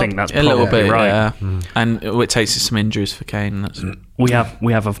international I setup? think that's A probably little bit, right. yeah. And it takes some injuries for Kane. That's, We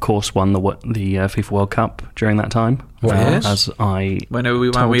have of course won the FIFA World Cup during that time. What year? As I when are we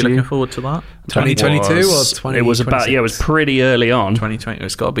told looking you. forward to that? 2022 or It 2026? was about it was pretty early on. 2020.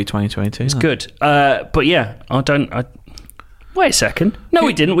 It's got to be 2022. It's Good. But yeah, wait a second. No,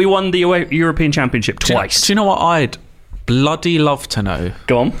 we didn't. We won the European Championship twice. Do you know what I'd bloody love to know?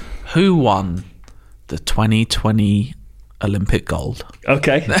 Go on. Who won the 2020 Olympic gold?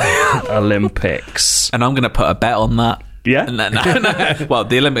 Okay. Olympics. And I'm going to put a bet on that. Yeah? No. Well,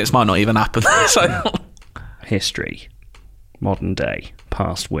 the Olympics might not even happen. So. History. Modern day.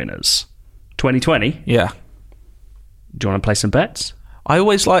 Past winners. 2020. Yeah. Do you want to play some bets? I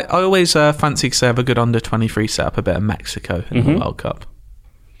always fancy, because they have a good under 23 set up, a bit of Mexico in the World Cup.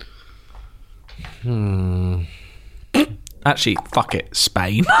 Actually, fuck it,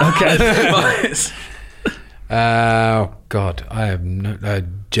 Spain. Okay. Oh, God. I have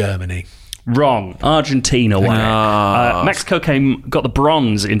Germany. Wrong. Argentina won it. Mexico got the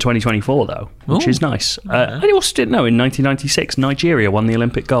bronze in 2024, though, which is nice. And you also didn't know, in 1996, Nigeria won the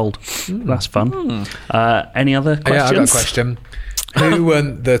Olympic gold. That's fun. Any other questions? Yeah, I've got a question. Who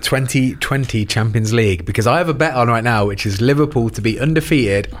won the 2020 Champions League? Because I have a bet on right now, which is Liverpool to be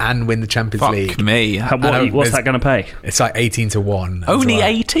undefeated and win the Champions Fuck League. me. What's that going to pay? It's like 18-1. as Only well.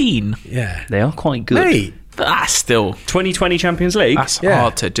 18? Yeah. They are quite good. Mate. That's still... 2020 Champions League? That's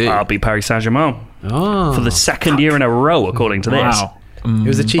hard to do. I'll be Paris Saint-Germain. Oh. For the second year in a row, according to this. Wow. It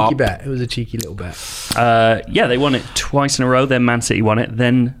was a cheeky bet. It was a cheeky little bet. Yeah, they won it twice in a row. Then Man City won it.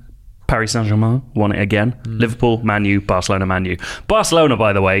 Then Paris Saint-Germain won it again. Liverpool, Man U, Barcelona, Man U. Barcelona,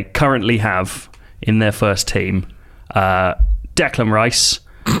 by the way, currently have in their first team Declan Rice,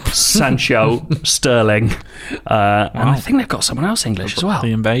 Sancho, Sterling, and I think they've got someone else English as well.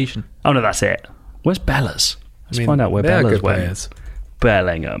 The invasion. Oh no, that's it. Where's Bellas? Let's find out where they're Bellas good went. players.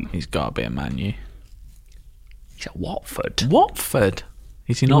 Bellingham. He's got to be a Man U. He's at Watford. Watford?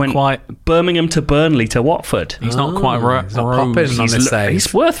 Is he He not went quite... Birmingham to Burnley to Watford. He's not quite he's not popping on his save.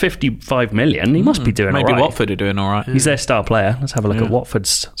 He's worth 55 million. He must be doing all Maybe right. Watford are doing all right. He's their star player. Let's have a look at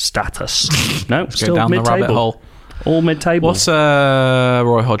Watford's status. No, Go still down the rabbit mid-table. hole. All mid-table. What's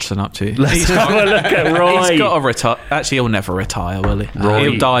Roy Hodgson up to? Let's have a look at Roy. He's got to retire. Actually, he'll never retire, will he?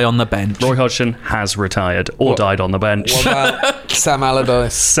 He'll die on the bench. Roy Hodgson has retired or died on the bench. What about Sam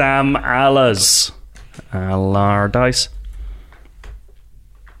Allardyce? Sam Allardyce.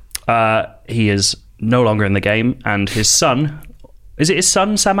 He is no longer in the game, and his son... Is it his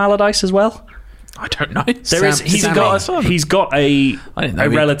son, Sam Allardyce, as well? I don't know. He's got a I didn't know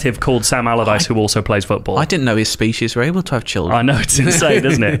he- relative called Sam Allardyce who also plays football. I didn't know his species were able to have children. I know, it's insane,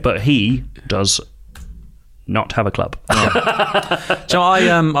 isn't it? But he does not have a club. So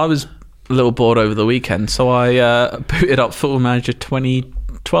I was a little bored over the weekend, so I booted up Football Manager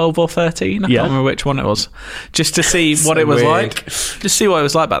 2012 or 13. I Yeah. can't remember which one it was, just to see what it was weird. like. Just see what it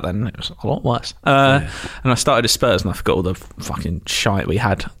was like back then. It was a lot worse. And I started as Spurs, and I forgot all the fucking shite we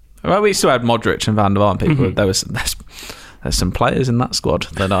had. Well, we still had Modric and Van der Vaart. People, there's some players in that squad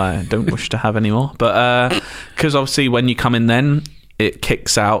that I don't wish to have anymore. But because obviously when you come in, then it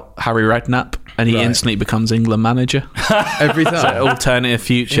kicks out Harry Redknapp, and he instantly becomes England manager. Every time. Alternative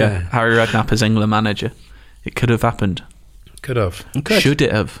future. Yeah. Harry Redknapp as England manager. It could have happened. Could have. Should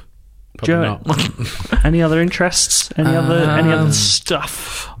it have? Probably Joe, not. any other interests? Any other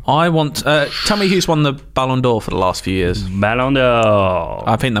stuff? I want... tell me who's won the Ballon d'Or for the last few years. Ballon d'Or.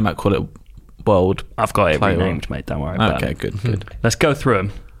 I think they might call it World. I've got it Player renamed, mate. Don't worry about Okay, it. good. Let's go through them.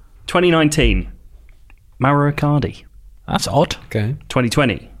 2019, Mauro Icardi. That's odd. Okay.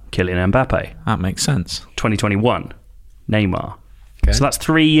 2020, Kylian Mbappe. That makes sense. 2021, Neymar. Okay. So that's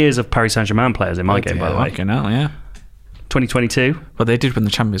 3 years of Paris Saint-Germain players in my game, by the way. Okay, now, yeah. 2022, But they did win the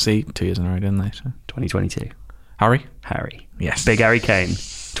Champions League 2 years in a row, didn't they? So. 2022, Harry? Harry. Yes. Big Harry Kane.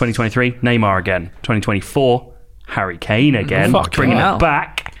 2023, Neymar again. 2024, Harry Kane again. Fucking Bringing hell. it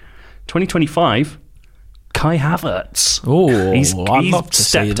back. 2025, Kai Havertz. Oh, he's I'd love to see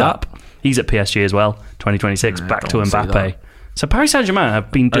stepped that. up. He's at PSG as well. 2026, back to don't see Mbappe. that. So Paris Saint-Germain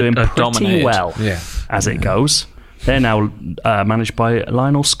have been doing pretty dominated. well Yeah. as it goes. They're now managed by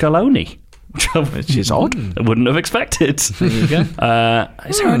Lionel Scaloni. Which is odd. I wouldn't have expected. There you go.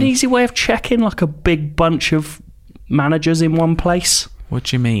 Is there an easy way of checking like a big bunch of managers in one place? What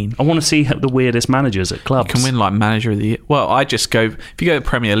do you mean? I want to see the weirdest managers at clubs. You can win like manager of the year. Well, I just go... If you go to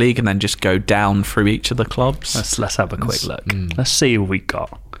Premier League and then just go down through each of the clubs. Let's have a quick look. Let's see who we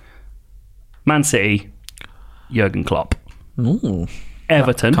got. Man City, Jurgen Klopp. Ooh.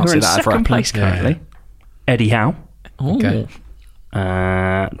 Everton, Can't who are see in that ever second happening. place currently. Eddie Howe. Ooh. Okay.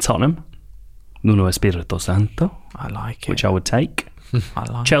 Tottenham, Nuno Espirito Santo, I like it. which I would take. I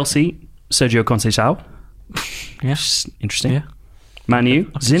like Chelsea, Sergio Conceição. it. Yeah. Interesting. Yeah. Man U,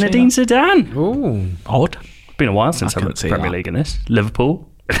 can see Zinedine Zidane. Ooh. Odd. Been a while since I I've couldn't looked see at Premier that. League in this. Liverpool.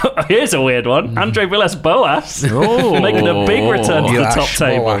 Here's a weird one. Andre Villas-Boas. Oh. Making a big return to the top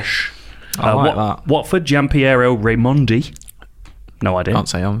table. Wash. I like that. Watford, Gianpiero Raimondi. No idea. Can't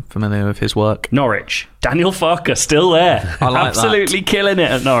say I'm familiar with his work. Norwich, Daniel Farker still there. I like Absolutely killing it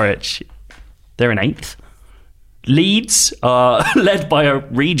at Norwich. They're in 8th. Leeds are led by a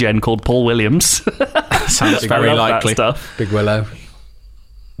regen called Paul Williams. Sounds I very love likely. that stuff. Big Willow.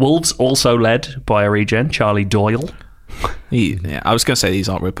 Wolves also led by a regen, Charlie Doyle. Yeah, I was going to say these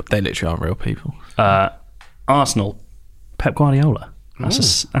aren't real. They literally aren't real people. Arsenal, Pep Guardiola.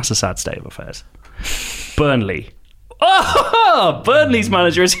 That's a sad state of affairs. Burnley. Oh, Burnley's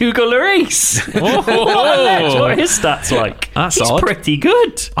manager is Hugo Lloris. What a ledge. What are his stats like? That's He's odd. pretty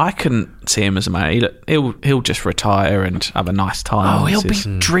good. I couldn't see him as a man. He'll just retire and have a nice time. Oh, he'll be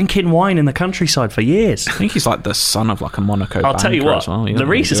drinking wine in the countryside for years. I think he's like the son of like a Monaco. I'll tell you banker what, as well. He doesn't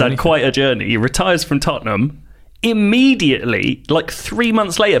really Lloris has do had anything. quite a journey. He retires from Tottenham. Immediately, like 3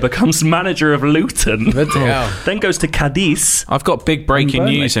 months later, becomes manager of Luton. Bloody hell. Then goes to Cadiz. I've got big breaking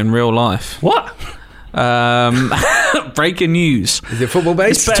Burnley. news in real life. What? Breaking news. Is it football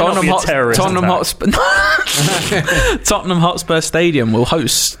based? Better not be a terrorist Tottenham attack. Hotspur. Tottenham Hotspur Stadium will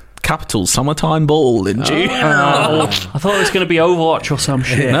host Capital's summertime ball in June. I thought it was going to be Overwatch or some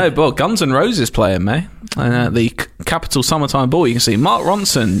shit. No, but Guns N' Roses playing, mate. The Capital Summertime Ball, you can see Mark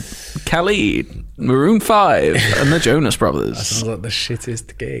Ronson, Khalid, Maroon 5, and the Jonas Brothers. That sounds like the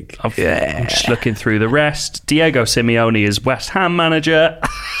shittest gig. I'm just looking through the rest. Diego Simeone is West Ham manager.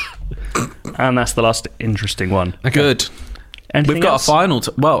 And that's the last interesting one. Okay. Good. Anything We've got else? a final.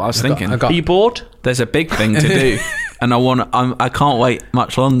 I thinking. Are you bored? There's a big thing to do, and I can't wait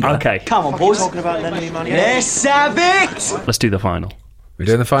much longer. Okay. Come on, boys. Talking about lending me money. Let's have it. Let's do the final. We're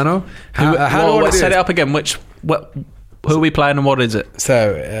doing the final? How do I want to set do it up again? Who are we playing and what is it?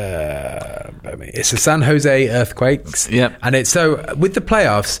 So, it's the San Jose Earthquakes. Yep. And it's with the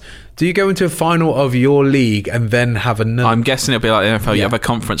playoffs, do you go into a final of your league and then have another? I'm guessing it'll be like the NFL. You have a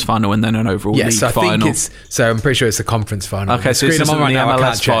conference final and then an overall league final. I'm pretty sure it's a conference final. Okay, so it's Screen them on the right now, I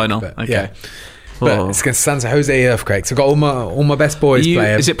can't MLS check, final. but, Okay. yeah. But it's against San Jose Earthquakes. I've got all my best boys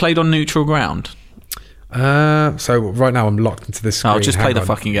playing. Is it played on neutral ground? So right now I'm locked into this screen. Oh, just play the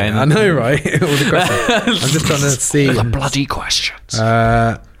fucking game. I know, right? All the questions. I'm just trying to see. The bloody questions.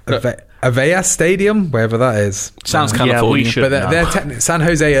 Avea Stadium, wherever that is. Sounds Yeah, we California. should. But San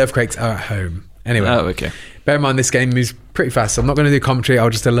Jose Earthquakes are at home. Anyway. Oh, okay. Bear in mind, this game moves pretty fast, so I'm not going to do commentary. I'll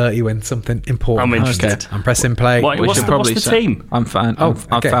just alert you when something important I'm interested. happens. I'm pressing play. Wait, what's the team? I've found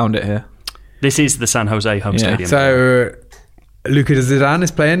it here. This is the San Jose home stadium. So, Luka Zidane is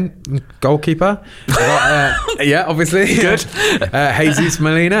playing goalkeeper. Obviously. Good. Jesus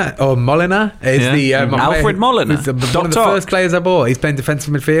Molina is Alfred Molina. He's one of the first players I bought. He's playing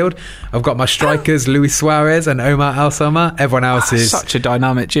defensive midfield. I've got my strikers, Luis Suarez and Omar Al-Sama. Everyone else is such a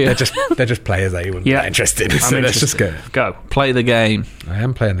dynamic duo. they're just players that you wouldn't be interested in. So let's just go. Play the game. I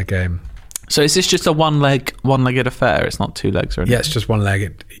am playing the game. So is this just a one-legged affair? It's not two legs or anything? Yeah, it's just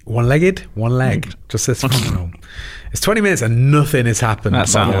one-legged. One-legged? One leg. Just this final. It's 20 minutes and nothing has happened, by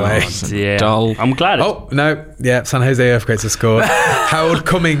the way. Dull. I'm glad. Oh, no. Yeah, San Jose Earthquakes have scored. Harold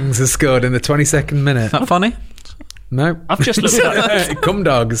Cummings has scored in the 22nd minute. Is that funny? No. I've just looked up. Cum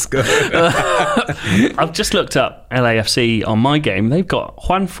Dog has scored. I've just looked up LAFC on my game. They've got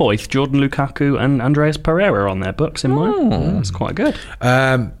Juan Foyth, Jordan Lukaku, and Andreas Pereira on their books in mine. That's quite good.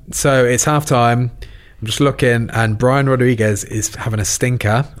 So it's half time. I'm just looking, and Brian Rodriguez is having a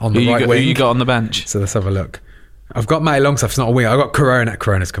stinker on the right wing. Who you got on the bench? So let's have a look. I've got Matty Longstaff. It's not a wing. I've got Corona.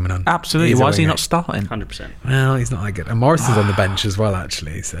 Corona's coming on. Absolutely. Why is he not starting? 100%. Well, he's not that good. And Morrison's on the bench as well,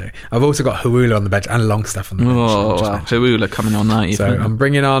 actually. So I've also got Hawula on the bench and Longstaff on the bench. Oh, wow. So we were coming on that. So I'm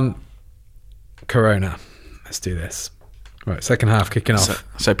bringing on Corona. Let's do this. Right, second half kicking off.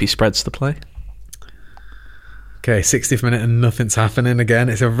 So he spreads the play. Okay, 60th minute and nothing's happening again.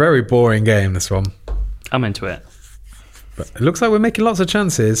 It's a very boring game, this one. I'm into it. But it looks like we're making lots of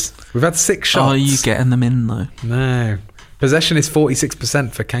chances. We've had 6 shots. Are you getting them in, though? No. Possession is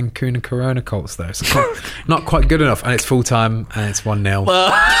 46% for Cancun and Corona Colts, though. So not quite good enough. And it's full time and it's 1-0. And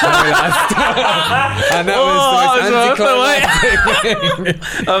that was the most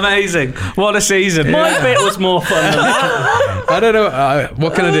anticlimactic. Amazing. What a season. My bit was more fun than that. I don't know.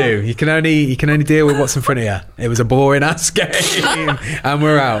 What can I do? You can only deal with what's in front of you. It was a boring ass game, and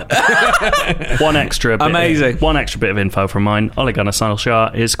we're out. One extra bit of info from mine. Ole Gunnar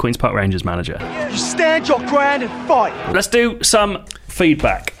Solskjaer is Queen's Park Rangers manager. You stand your ground and fight. Let's do some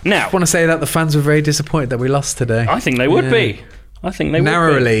feedback now. I want to say that the fans were very disappointed that we lost today. I think they would be. I think they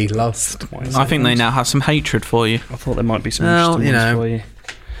narrowly lost. I think they now have some hatred for you. I thought there might be some interesting ones for you.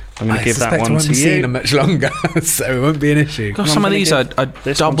 I'm going to give that one to you. I won't be seeing them much longer, so it won't be an issue. God, some of these are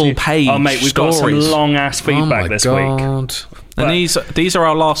double page. Oh, mate, we've got some long ass feedback this week. And these are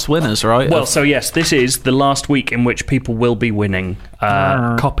our last winners, right? Well, so yes, this is the last week in which people will be winning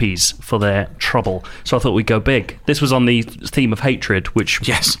copies for their trouble. So I thought we'd go big. This was on the theme of hatred, which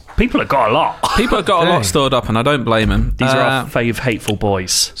people have got a lot. People have got a lot stored up, and I don't blame them. These are our fave hateful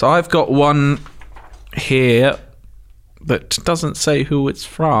boys. So I've got one here that doesn't say who it's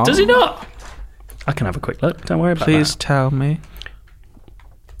from. Does he not? I can have a quick look. Don't worry about that. Please tell me.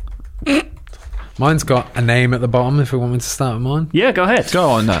 Mine's got a name at the bottom if we want me to start with mine. Yeah, go ahead.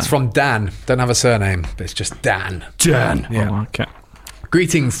 Go on, Dan. It's from Dan. Don't have a surname, but it's just Dan. Dan. Yeah. Oh, okay.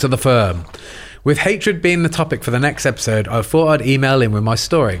 Greetings to the firm. With hatred being the topic for the next episode, I thought I'd email in with my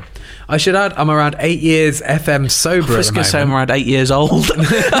story. I should add, I'm around 8 years FM sober at the moment. I'm around 8 years old.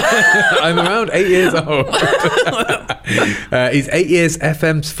 I'm around 8 years old. He's 8 years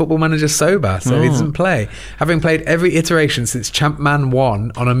FM's football manager sober, so he doesn't play. Having played every iteration since Champman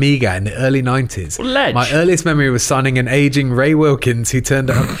 1 on Amiga in the early 90s. Ledge. My earliest memory was signing an aging Ray Wilkins who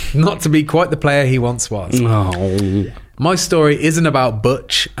turned out not to be quite the player he once was. No. My story isn't about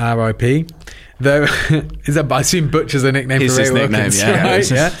Butch, R.I.P., though. I assume Butch is a nickname for Ray Wilkins, yeah.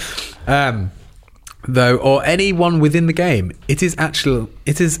 right? Yeah. though, or anyone within the game. It is actual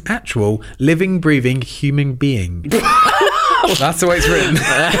living, breathing human being. That's the way it's written.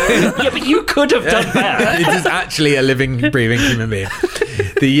 Yeah, but you could have done that. It is actually a living, breathing human being.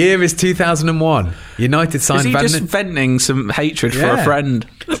 The year is 2001. United signed Is he just venting some hatred for a friend?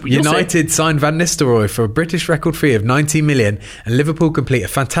 United signed Van Nistelrooy for a British record fee of 90 million, and Liverpool complete a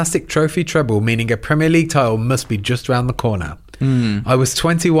fantastic trophy treble, meaning a Premier League title must be just round the corner. I was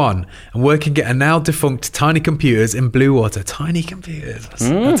 21 and working at a now defunct Tiny Computers in Bluewater. Tiny Computers.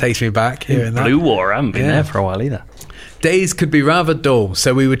 That takes me back here and that. Bluewater, I haven't been there for a while either. Days could be rather dull,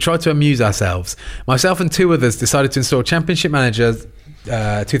 so we would try to amuse ourselves. Myself and 2 others decided to install Championship Manager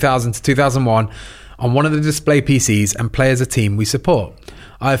 2000 to 2001 on one of the display PCs and play as a team we support.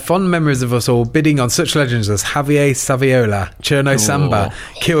 I have fond memories of us all bidding on such legends as Javier Saviola, Cherno Samba,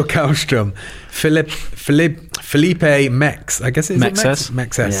 Kjell Karlström, Felipe Mex, I guess it's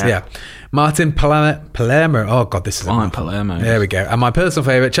Mexes, yeah. Martin Palermo. Oh God, this is Palermo. There we go. And my personal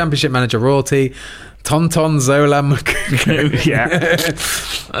favourite, Championship Manager royalty, Tonton Zola Mukoko.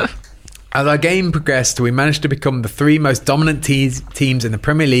 Yeah. As our game progressed, we managed to become the 3 most dominant teams in the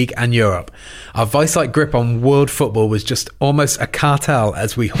Premier League and Europe. Our vice-like grip on world football was just almost a cartel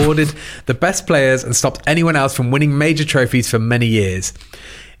as we hoarded the best players and stopped anyone else from winning major trophies for many years.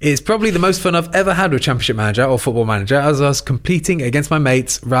 It's probably the most fun I've ever had with Championship Manager or Football Manager, as I was competing against my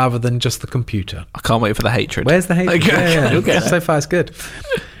mates rather than just the computer. I can't wait for the hatred. Where's the hatred? Okay. Okay. So far, it's good.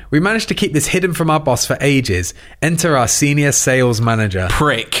 We managed to keep this hidden from our boss for ages. Enter our senior sales manager.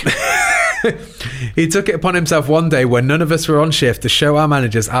 Prick. He took it upon himself one day when none of us were on shift to show our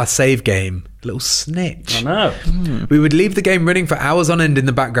managers our save game. Little snitch. I know. We would leave the game running for hours on end in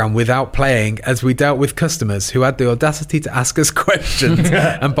the background without playing, as we dealt with customers who had the audacity to ask us questions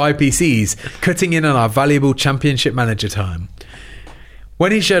and buy PCs, cutting in on our valuable Championship Manager time.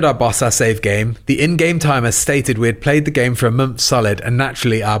 When he showed our boss our save game, the in-game timer stated we had played the game for a month solid, and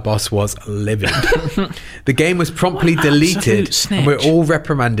naturally our boss was livid. The game was promptly deleted, and we're all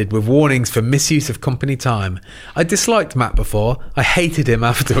reprimanded with warnings for misuse of company time. I disliked Matt before. I hated him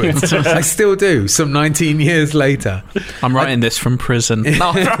afterwards. I still do, some 19 years later. I'm writing this from prison.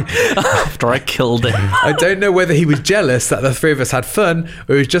 After I killed him. I don't know whether he was jealous that the 3 of us had fun,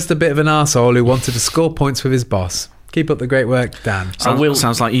 or he was just a bit of an arsehole who wanted to score points with his boss. Keep up the great work, Dan.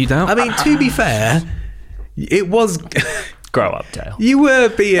 Sounds like you don't. I mean, to be fair, it was... Grow up, Dale. You were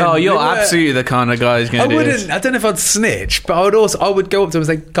being... Oh, you're absolutely the kind of guy who's going to do this. I don't know if I'd snitch, but I would go up to him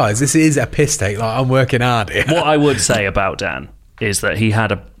and say, guys, this is a piss take. Like, I'm working hard here. What I would say about Dan is that he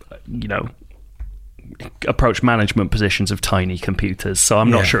had approached management positions of Tiny Computers, so I'm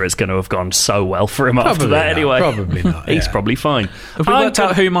not sure it's going to have gone so well for him after that anyway. Probably not. He's probably fine. Have we worked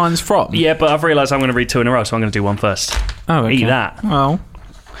out who mine's from? Yeah, but I've realised I'm going to read 2 in a row, so I'm going to do one first. Oh, okay. Eat that. Well,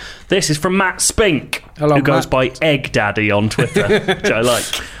 this is from Matt Spink, Hello, who goes Matt. by Egg Daddy on Twitter, which I like.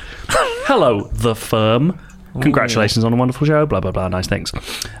 Hello, the firm. Congratulations on a wonderful show, blah, blah, blah, nice things.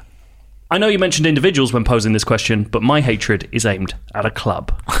 I know you mentioned individuals when posing this question, but my hatred is aimed at a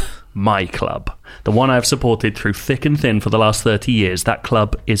club. My club. The one I've supported through thick and thin for the last 30 years. That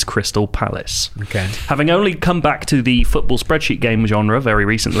club is Crystal Palace. Okay. Having only come back to the football spreadsheet game genre very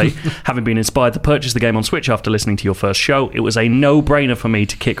recently, having been inspired to purchase the game on Switch after listening to your first show, it was a no-brainer for me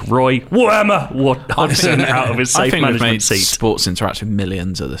to kick Roy Hodgson out of his safe management seat. Sports Interactive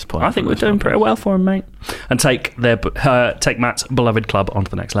millions at this point. I think we're doing pretty well for him, mate. And take Matt's beloved club onto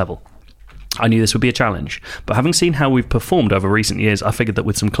the next level. I knew this would be a challenge, but having seen how we've performed over recent years, I figured that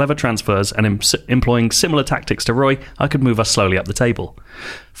with some clever transfers and employing similar tactics to Roy, I could move us slowly up the table.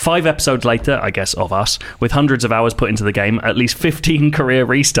 5 episodes later, I guess, of us, with hundreds of hours put into the game, at least 15 career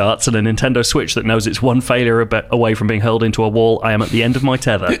restarts, and a Nintendo Switch that knows it's one failure away from being hurled into a wall, I am at the end of my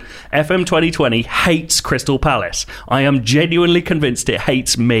tether. FM 2020 hates Crystal Palace. I am genuinely convinced it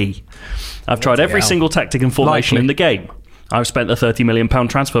hates me. I've tried every single tactic and formation in the game. I've spent the £30 million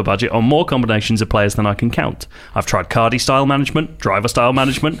transfer budget on more combinations of players than I can count. I've tried Cardi-style management, driver-style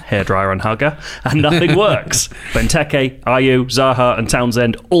management, hairdryer and hugger, and nothing works. Benteke, Ayew, Zaha and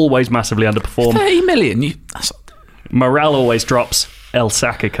Townsend always massively underperform. 30 million? Morale always drops. El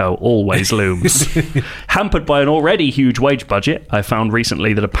Sakiko always looms. Hampered by an already huge wage budget, I found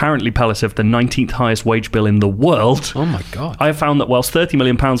recently that apparently Palace have the 19th highest wage bill in the world. Oh my God. I have found that whilst £30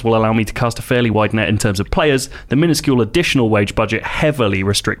 million will allow me to cast a fairly wide net in terms of players, the minuscule additional wage budget heavily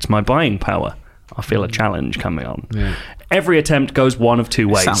restricts my buying power. I feel a challenge coming on. Yeah. Every attempt goes one of 2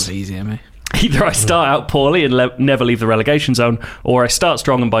 ways. Sounds easy to me. Either I start out poorly and never leave the relegation zone, or I start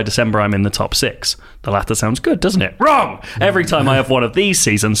strong and by December I'm in the top 6. The latter sounds good, doesn't it? Wrong! Every time I have one of these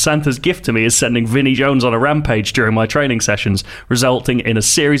seasons, Santa's gift to me is sending Vinnie Jones on a rampage during my training sessions, resulting in a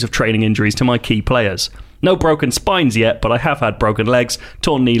series of training injuries to my key players. No broken spines yet, but I have had broken legs,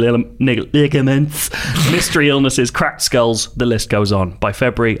 torn knee ligaments, mystery illnesses, cracked skulls, the list goes on. By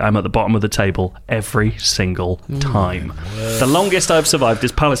February, I'm at the bottom of the table every single time. The longest I've survived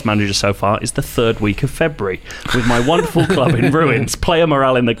as Palace manager so far is the 3rd week of February, with my wonderful club in ruins, player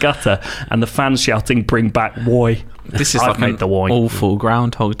morale in the gutter, and the fans shouting, "Bring back Woy." This is I've made the Woy. awful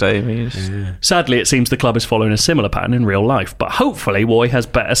Groundhog Day. Sadly, it seems the club is following a similar pattern in real life, but hopefully Woy has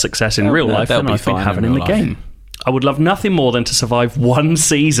better success in real life than I've been having in the game. I would love nothing more than to survive one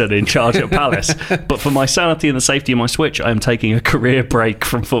season in charge at Palace, but for my sanity and the safety of my Switch, I am taking a career break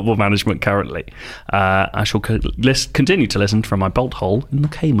from football management currently. I shall continue to listen from my bolt hole in the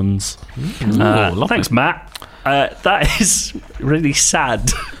Caymans. Thanks, Matt. That is really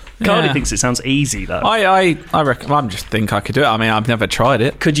sad. Cardi thinks it sounds easy, though. I reckon. I just think I could do it. I mean, I've never tried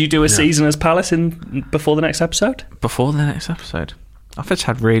it. Could you do a season as Palace before the next episode? Before the next episode, I've just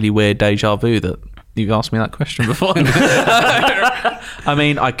had really weird deja vu that you've asked me that question before. I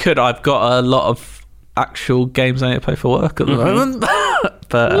mean, I could. I've got a lot of actual games I need to play for work at the moment.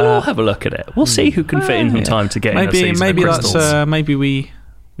 But we'll have a look at it. We'll see who can fit in time to get in a season. Maybe that's maybe we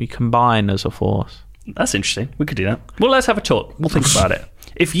combine as a force. That's interesting. We could do that. Well, let's have a talk. We'll think about it.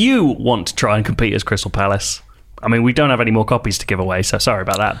 If you want to try and compete as Crystal Palace, I mean, we don't have any more copies to give away, so sorry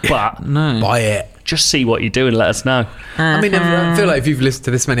about that. But buy it. Just see what you do and let us know. I mean, I feel like if you've listened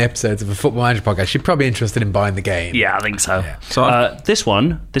to this many episodes of a Football Manager podcast, you're probably interested in buying the game. Yeah, I think so. Yeah. So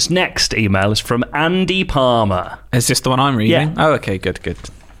this next email is from Andy Palmer. Is this the one I'm reading? Yeah. Oh, okay, good.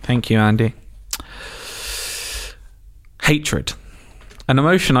 Thank you, Andy. Hatred. An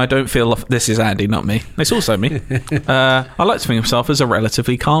emotion I don't feel... This is Andy, not me. It's also me. I like to think of myself as a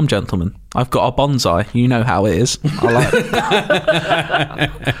relatively calm gentleman. I've got a bonsai. You know how it is. I like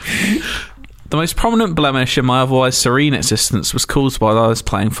The most prominent blemish in my otherwise serene existence was caused by I was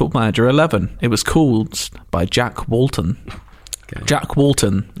playing Football Manager 11. It was caused by Jack Walton. Okay. Jack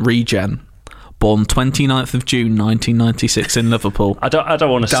Walton, regen. Born 29th of June 1996 in Liverpool. I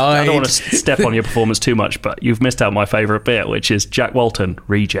don't want to step on your performance too much, but you've missed out my favourite bit, which is Jack Walton,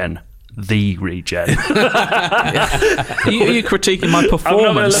 regen. The regen. Are you critiquing my performance? I'm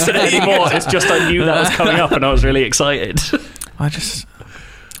not going to look at it anymore. It's just I knew that was coming up and I was really excited.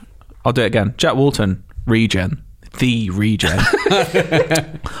 I'll do it again. Jack Walton, regen. The regen.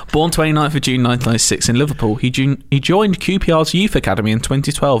 Born 29th of June 1996 in Liverpool, he joined QPR's youth academy in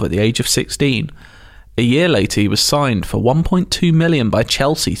 2012 at the age of 16. A year later, he was signed for £1.2 million by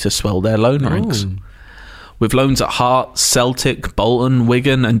Chelsea to swell their loan ranks. With loans at Hearts, Celtic, Bolton,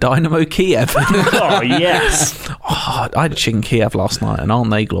 Wigan and Dynamo Kiev. Oh, yes. I had chicken Kiev last night, and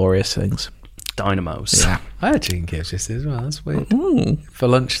aren't they glorious things? Dynamos. Yeah. I had chicken Kiev just as well. That's weird. Ooh. For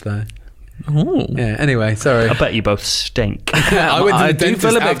lunch, though. Ooh. Yeah, anyway, sorry. I bet you both stink. I went to the dentist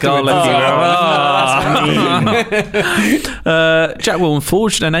feel a bit afterwards. Jack Walton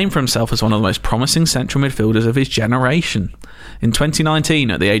forged a name for himself as one of the most promising central midfielders of his generation. In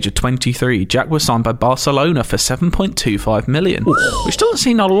 2019, at the age of 23, Jack was signed by Barcelona for $7.25 million, which doesn't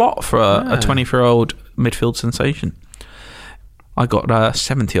seem a lot for a 23-year-old midfield sensation. I got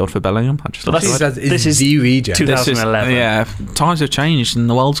 70 odd for Bellingham. This is the regen. 2011. Times have changed and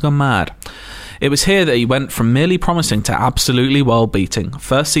the world's gone mad. It was here that he went from merely promising to absolutely world-beating.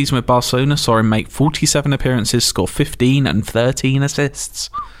 First season with Barcelona saw him make 47 appearances, score 15 and 13 assists.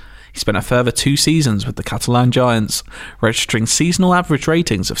 He spent a further 2 seasons with the Catalan Giants, registering seasonal average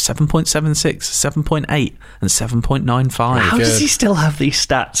ratings of 7.76, 7.8 and 7.95. How does he still have these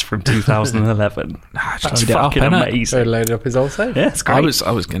stats from 2011? That's fucking amazing. So loaded up his old save. Yeah, it's great.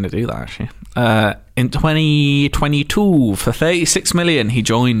 I was going to do that, actually. In 2022, for $36 million, he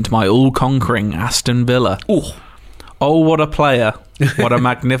joined my all-conquering Aston Villa. Oh, what a player. What a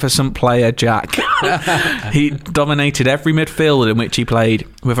magnificent player, Jack. He dominated every midfield in which he played.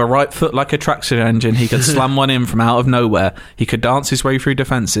 With a right foot like a traction engine, he could slam one in from out of nowhere. He could dance his way through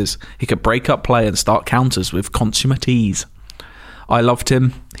defences. He could break up play and start counters with consummate ease. I loved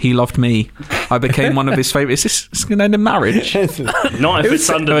him. He loved me. I became one of his favourites. Is this going to end in marriage? Not if it's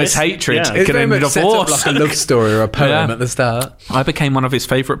under this. Hatred. Yeah. It could end in divorce. Like a love story or a poem at the start. I became one of his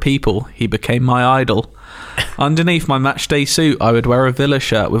favourite people. He became my idol. Underneath my matchday suit, I would wear a Villa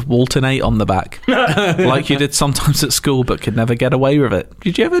shirt with Walton 8 on the back, like you did sometimes at school, but could never get away with it.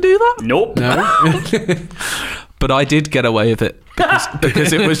 Did you ever do that? Nope. No. But I did get away with it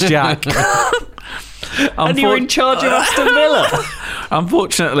because it was Jack. And you were in charge of Aston Villa.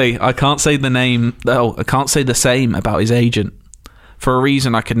 Unfortunately, I can't say the name. Oh, I can't say the same about his agent. For a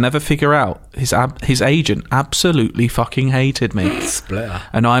reason I could never figure out, his agent absolutely fucking hated me. Splitter.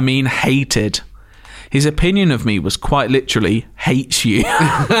 And I mean hated. His opinion of me was quite literally, hates you.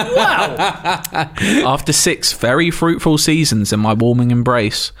 Wow! After 6 very fruitful seasons in my warming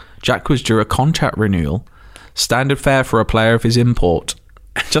embrace, Jack was due a contract renewal. Standard fare for a player of his import.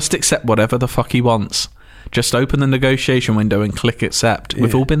 Just accept whatever the fuck he wants. Just open the negotiation window and click accept.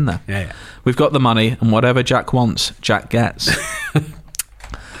 We've all been there. Yeah. We've got the money, and whatever Jack wants, Jack gets.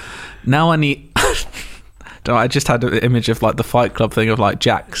 Now I need... I just had an image of like the Fight Club thing of like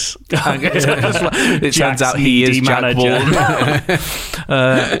Jack's. It turns out he is Jack Ball.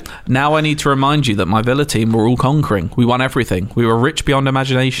 Now I need to remind you that my Villa team were all conquering. We won everything. We were rich beyond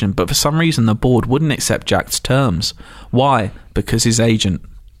imagination, but for some reason the board wouldn't accept Jack's terms. Why? Because his agent,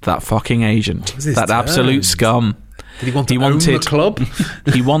 that fucking agent, that absolute scum. Did he want to own the club?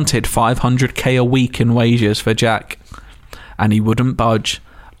 He wanted 500k a week in wages for Jack, and he wouldn't budge.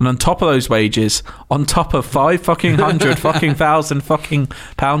 And on top of those wages, on top of 500 fucking thousand fucking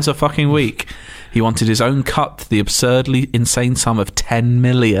pounds a fucking week, he wanted his own cut to the absurdly insane sum of 10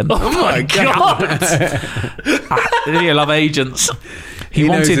 million. Oh my God! You love agents. He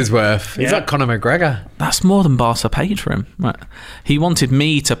knows his worth. He's like Conor McGregor. That's more than Barca paid for him. Right. He wanted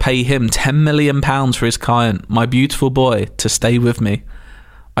me to pay him £10 million for his client, my beautiful boy, to stay with me.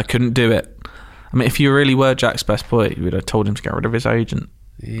 I couldn't do it. I mean, if you really were Jack's best boy, you would have told him to get rid of his agent.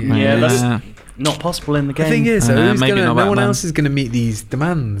 Yeah, that's not possible in the game. The thing is, no one else is going to meet these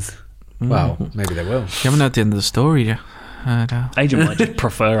demands. Well, maybe they will. You haven't heard the end of the story, yeah? Agent might just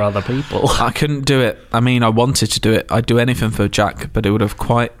prefer other people. I couldn't do it. I mean, I wanted to do it. I'd do anything for Jack, but it would have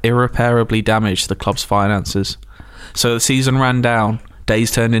quite irreparably damaged the club's finances. So the season ran down.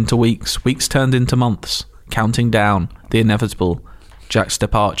 Days turned into weeks. Weeks turned into months. Counting down the inevitable. Jack's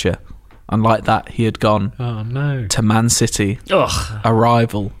departure. And like that, he had gone to Man City. Ugh. A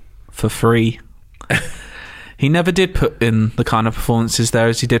rival for free. He never did put in the kind of performances there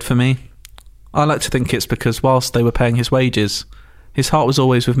as he did for me. I like to think it's because whilst they were paying his wages, his heart was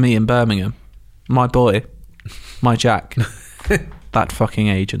always with me in Birmingham. My boy. My Jack. That fucking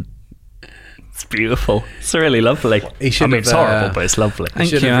agent. It's beautiful. It's really lovely. It's horrible, but it's lovely.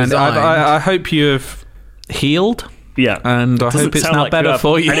 Thank you, and I hope you have healed. Yeah, and I hope it's now better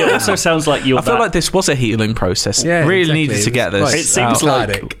for you. And it also sounds like I feel like this was a healing process. Yeah, really needed to get this. It seems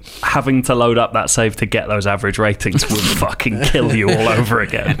like having to load up that save to get those average ratings would fucking kill you all over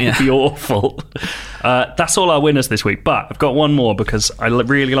again. It'd be awful. That's all our winners this week. But I've got one more because I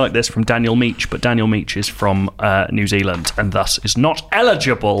really like this from Daniel Meach. But Daniel Meach is from New Zealand and thus is not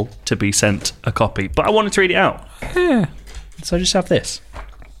eligible to be sent a copy. But I wanted to read it out. Yeah. So I just have this.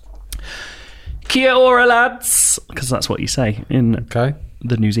 Kia ora, lads, because that's what you say in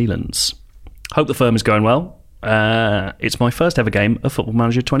the New Zealands. Hope the firm is going well. It's my first ever game of Football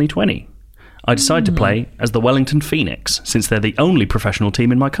Manager 2020. I decided to play as the Wellington Phoenix, since they're the only professional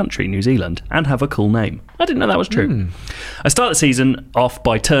team in my country, New Zealand, and have a cool name. I didn't know that was true. I start the season off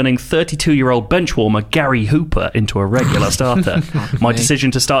by turning 32-year-old benchwarmer Gary Hooper into a regular starter. My decision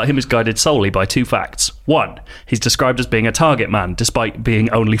to start him is guided solely by 2 facts. 1, he's described as being a target man, despite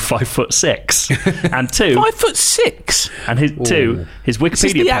being only 5'6". And 2... 5'6"? And his Wikipedia is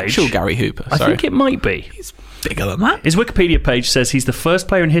this the page... actual Gary Hooper? I think it might be. He's bigger than that. His Wikipedia page says he's the first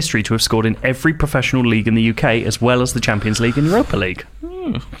player in history to have scored in every professional league in the UK, as well as the Champions League and Europa League.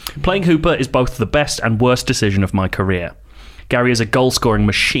 Playing Hooper is both the best and worst decision of my career. Gary is a goal-scoring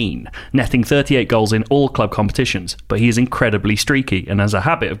machine, netting 38 goals in all club competitions, but he is incredibly streaky and has a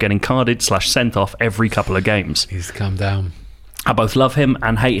habit of getting carded/sent off every couple of games. He needs to calm down. I both love him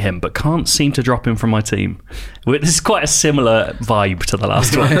and hate him, but can't seem to drop him from my team. This is quite a similar vibe to the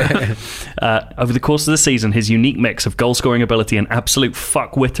last one. Over the course of the season, his unique mix of goal-scoring ability and absolute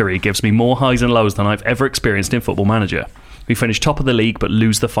fuckwittery gives me more highs and lows than I've ever experienced in Football Manager. We finished top of the league but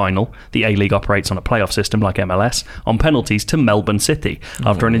lose the final. The A-League operates on a playoff system like MLS, on penalties to Melbourne City,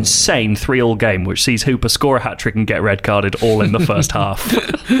 after an insane 3-3 game which sees Hooper score a hat-trick and get red-carded all in the first half.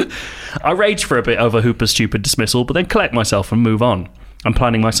 I rage for a bit over Hooper's stupid dismissal, but then collect myself and move on. I'm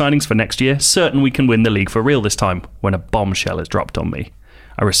planning my signings for next year, certain we can win the league for real this time, when a bombshell is dropped on me.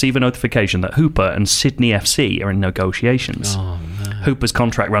 I receive a notification that Hooper and Sydney FC are in negotiations. Hooper's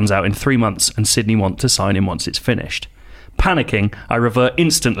contract runs out in 3 months and Sydney want to sign him once it's finished. Panicking, I revert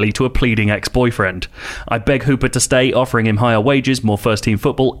instantly to a pleading ex-boyfriend. I beg Hooper to stay, offering him higher wages, more first-team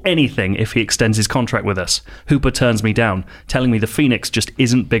football, anything if he extends his contract with us. Hooper turns me down, telling me the Phoenix just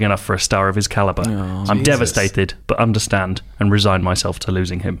isn't big enough for a star of his calibre. I'm devastated, but understand and resign myself to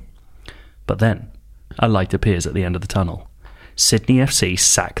losing him. But then, a light appears at the end of the tunnel. Sydney FC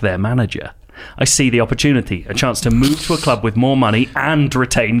sack their manager. I see the opportunity, a chance to move to a club with more money and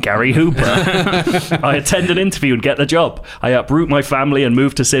retain Gary Hooper. I attend an interview and get the job. I uproot my family and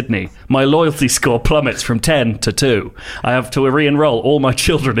move to Sydney. My loyalty score plummets from 10 to 2. I have to re-enroll all my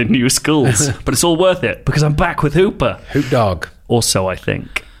children in new schools. But it's all worth it because I'm back with Hooper. Hoop dog. Or so I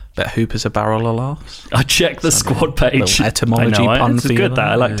think. Bet Hooper's a barrel of laughs. I checked the squad page. Little etymology pun it's for you good there.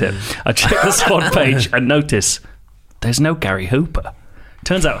 that I liked it. I checked the squad page and notice there's no Gary Hooper.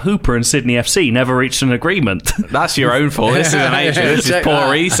 Turns out Hooper and Sydney FC never reached an agreement. That's your own fault. This isn't Adrian. This is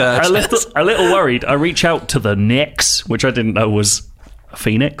poor research. A little worried, I reach out to the Knicks, which I didn't know was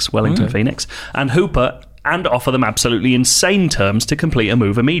Phoenix, Wellington Phoenix, and Hooper, and offer them absolutely insane terms to complete a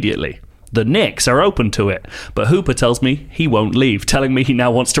move immediately. The Knicks are open to it, but Hooper tells me he won't leave, telling me he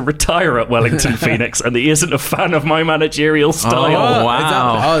now wants to retire at Wellington Phoenix and that he isn't a fan of my managerial style. Oh,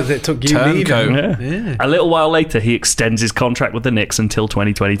 wow. It took you Turncoat. leaving. Yeah. A little while later, he extends his contract with the Knicks until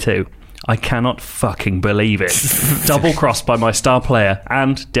 2022. I cannot fucking believe it. Double-crossed by my star player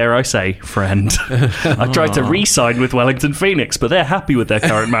and, dare I say, friend. I tried to re-sign with Wellington Phoenix, but they're happy with their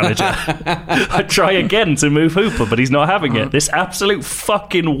current manager. I try again to move Hooper, but he's not having it. This absolute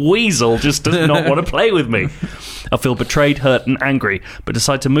fucking weasel just does not want to play with me. I feel betrayed, hurt and angry, but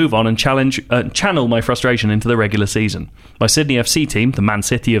decide to move on and channel my frustration into the regular season. My Sydney FC team, the Man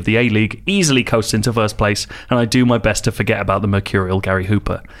City of the A-League, easily coasts into first place, and I do my best to forget about the mercurial Gary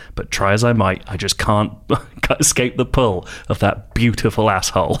Hooper. But try as I might, I just can't escape the pull of that beautiful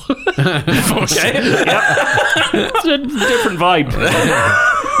asshole. Okay? Yeah. It's a different vibe.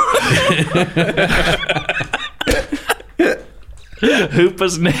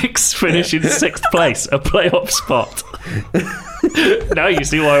 Hooper's Knicks finish in 6th place, a playoff spot. Now you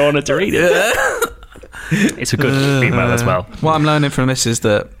see why I wanted to read it. It's a good email as well. What I'm learning from this is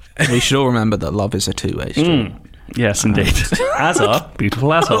that we should all remember that love is a two-way street. Yes, indeed. As are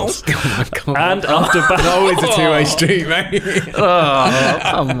beautiful assholes. Oh, God. And after Always a two-way street, mate.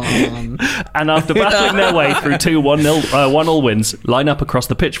 Come on. And after battling their way through 2 1-0 wins, line up across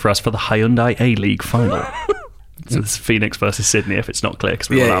the pitch for us for the Hyundai A-League final. So it's Phoenix versus Sydney, if it's not clear, because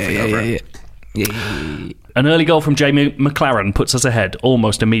we were laughing over it. An early goal from Jamie McLaren puts us ahead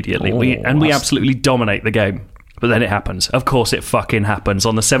almost immediately. We absolutely dominate the game. But then it happens. Of course it fucking happens.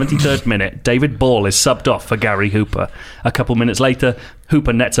 On the 73rd minute, David Ball is subbed off for Gary Hooper. A couple minutes later,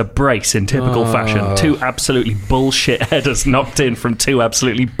 Hooper nets a brace in typical fashion. 2 absolutely bullshit headers knocked in from 2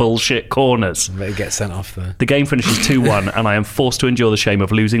 absolutely bullshit corners. They get sent off there. The game finishes 2-1, and I am forced to endure the shame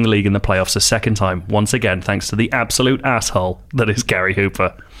of losing the league in the playoffs a second time, once again thanks to the absolute asshole that is Gary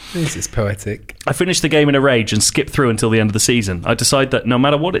Hooper. This is poetic. I finished the game in a rage and skipped through until the end of the season. I decide that no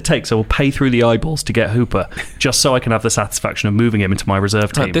matter what it takes, I will pay through the eyeballs to get Hooper, just so I can have the satisfaction of moving him into my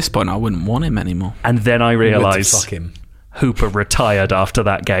reserve team. At this point, I wouldn't want him anymore. And then I realise Fuck him. Hooper retired after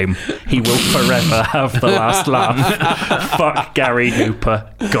that game. He will forever have the last laugh. Fuck Gary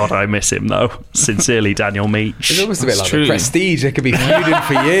Hooper. God, I miss him, though. Sincerely, Daniel Meach. It's almost a bit like true. the Prestige. They could be feuding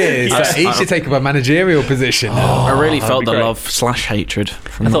for years. Like, he should take up a managerial position. I really felt the great. love/hatred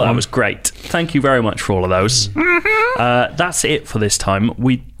from I thought that one. was great. Thank you very much for all of those. That's it for this time.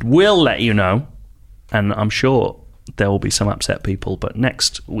 We will let you know, and I'm sure there will be some upset people, but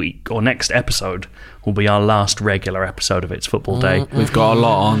next week or next episode will be our last regular episode of It's Football Day. We've got a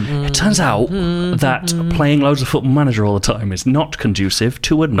lot on. It turns out that playing loads of Football Manager all the time is not conducive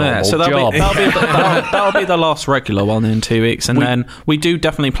to a normal So job. that'll be the last regular one in 2 weeks, and then we do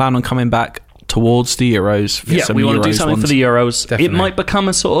definitely plan on coming back towards the Euros. Yeah, we want to do something for the Euros. Definitely. It might become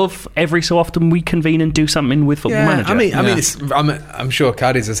a sort of every so often we convene and do something with Football Manager. I mean, I'm sure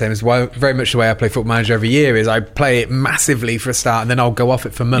Cardi's the same as very much the way I play Football Manager every year is I play it massively for a start and then I'll go off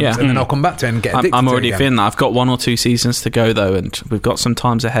it for months and then I'll come back to it and get addicted I'm to already it again. feeling that. I've got 1 or 2 seasons to go though, and we've got some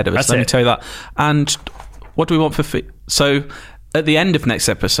times ahead of us. Let me tell you that. And what do we want for so at the end of next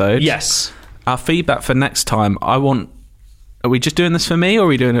episode? Yes. Our feedback for next time. Are we just doing this for me, or are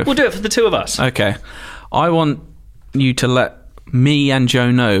we doing it? We'll do it for the two of us. Okay. I want you to let me and Joe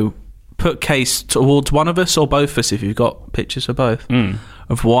know, put case towards one of us or both of us, if you've got pictures for both,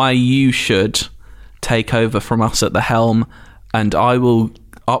 of why you should take over from us at the helm, and I will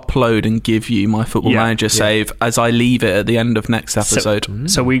upload and give you my Football Manager save as I leave it at the end of next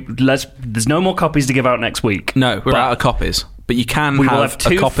episode. So there's no more copies to give out next week. No, we're out of copies. But you can we will have have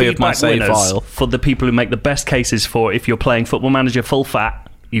 2 a copy of my feedback save winners file. for the people who make the best cases for if you're playing Football Manager full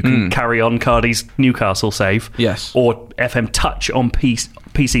fat, you can carry on Cardi's Newcastle save. Yes. Or FM Touch on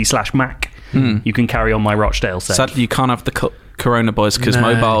PC/Mac. You can carry on my Rochdale save. Sadly, you can't have the Corona boys, because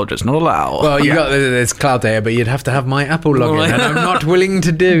mobile just not allowed. Well, you got there's cloud data, but you'd have to have my Apple login, and I'm not willing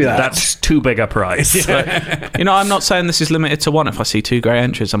to do that. That's too big a price. I'm not saying this is limited to one. If I see 2 grey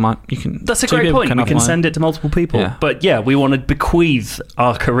entries, I might. You can. That's a great point. We can send it to multiple people. Yeah. But we want to bequeath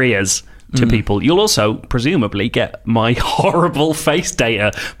our careers to people. You'll also presumably get my horrible face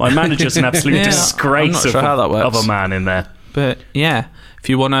data. My manager's an absolute disgrace I'm not sure how that works. of a man in there. But if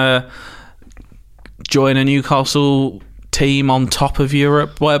you want to join a Newcastle team on top of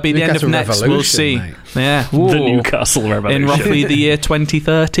Europe, well, it'll be the end of next. We'll see. Mate. Yeah, The Newcastle Revolution in roughly the year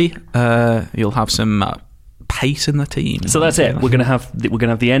 2030. You'll have some pace in the team. So that's it. We're gonna have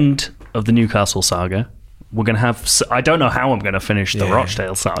the end of the Newcastle saga. We're going to have... I don't know how I'm going to finish the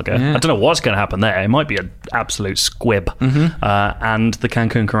Rochdale saga. I don't know what's going to happen there. It might be an absolute squib. And the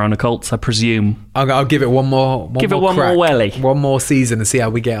Cancun Corona Colts, I presume... I'll give it one more more welly. One more season and see how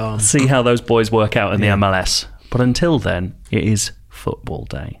we get on. See how those boys work out in the MLS. But until then, it is football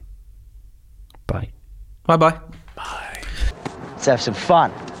day. Bye. Bye-bye. Let's have some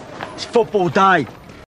fun. It's football day.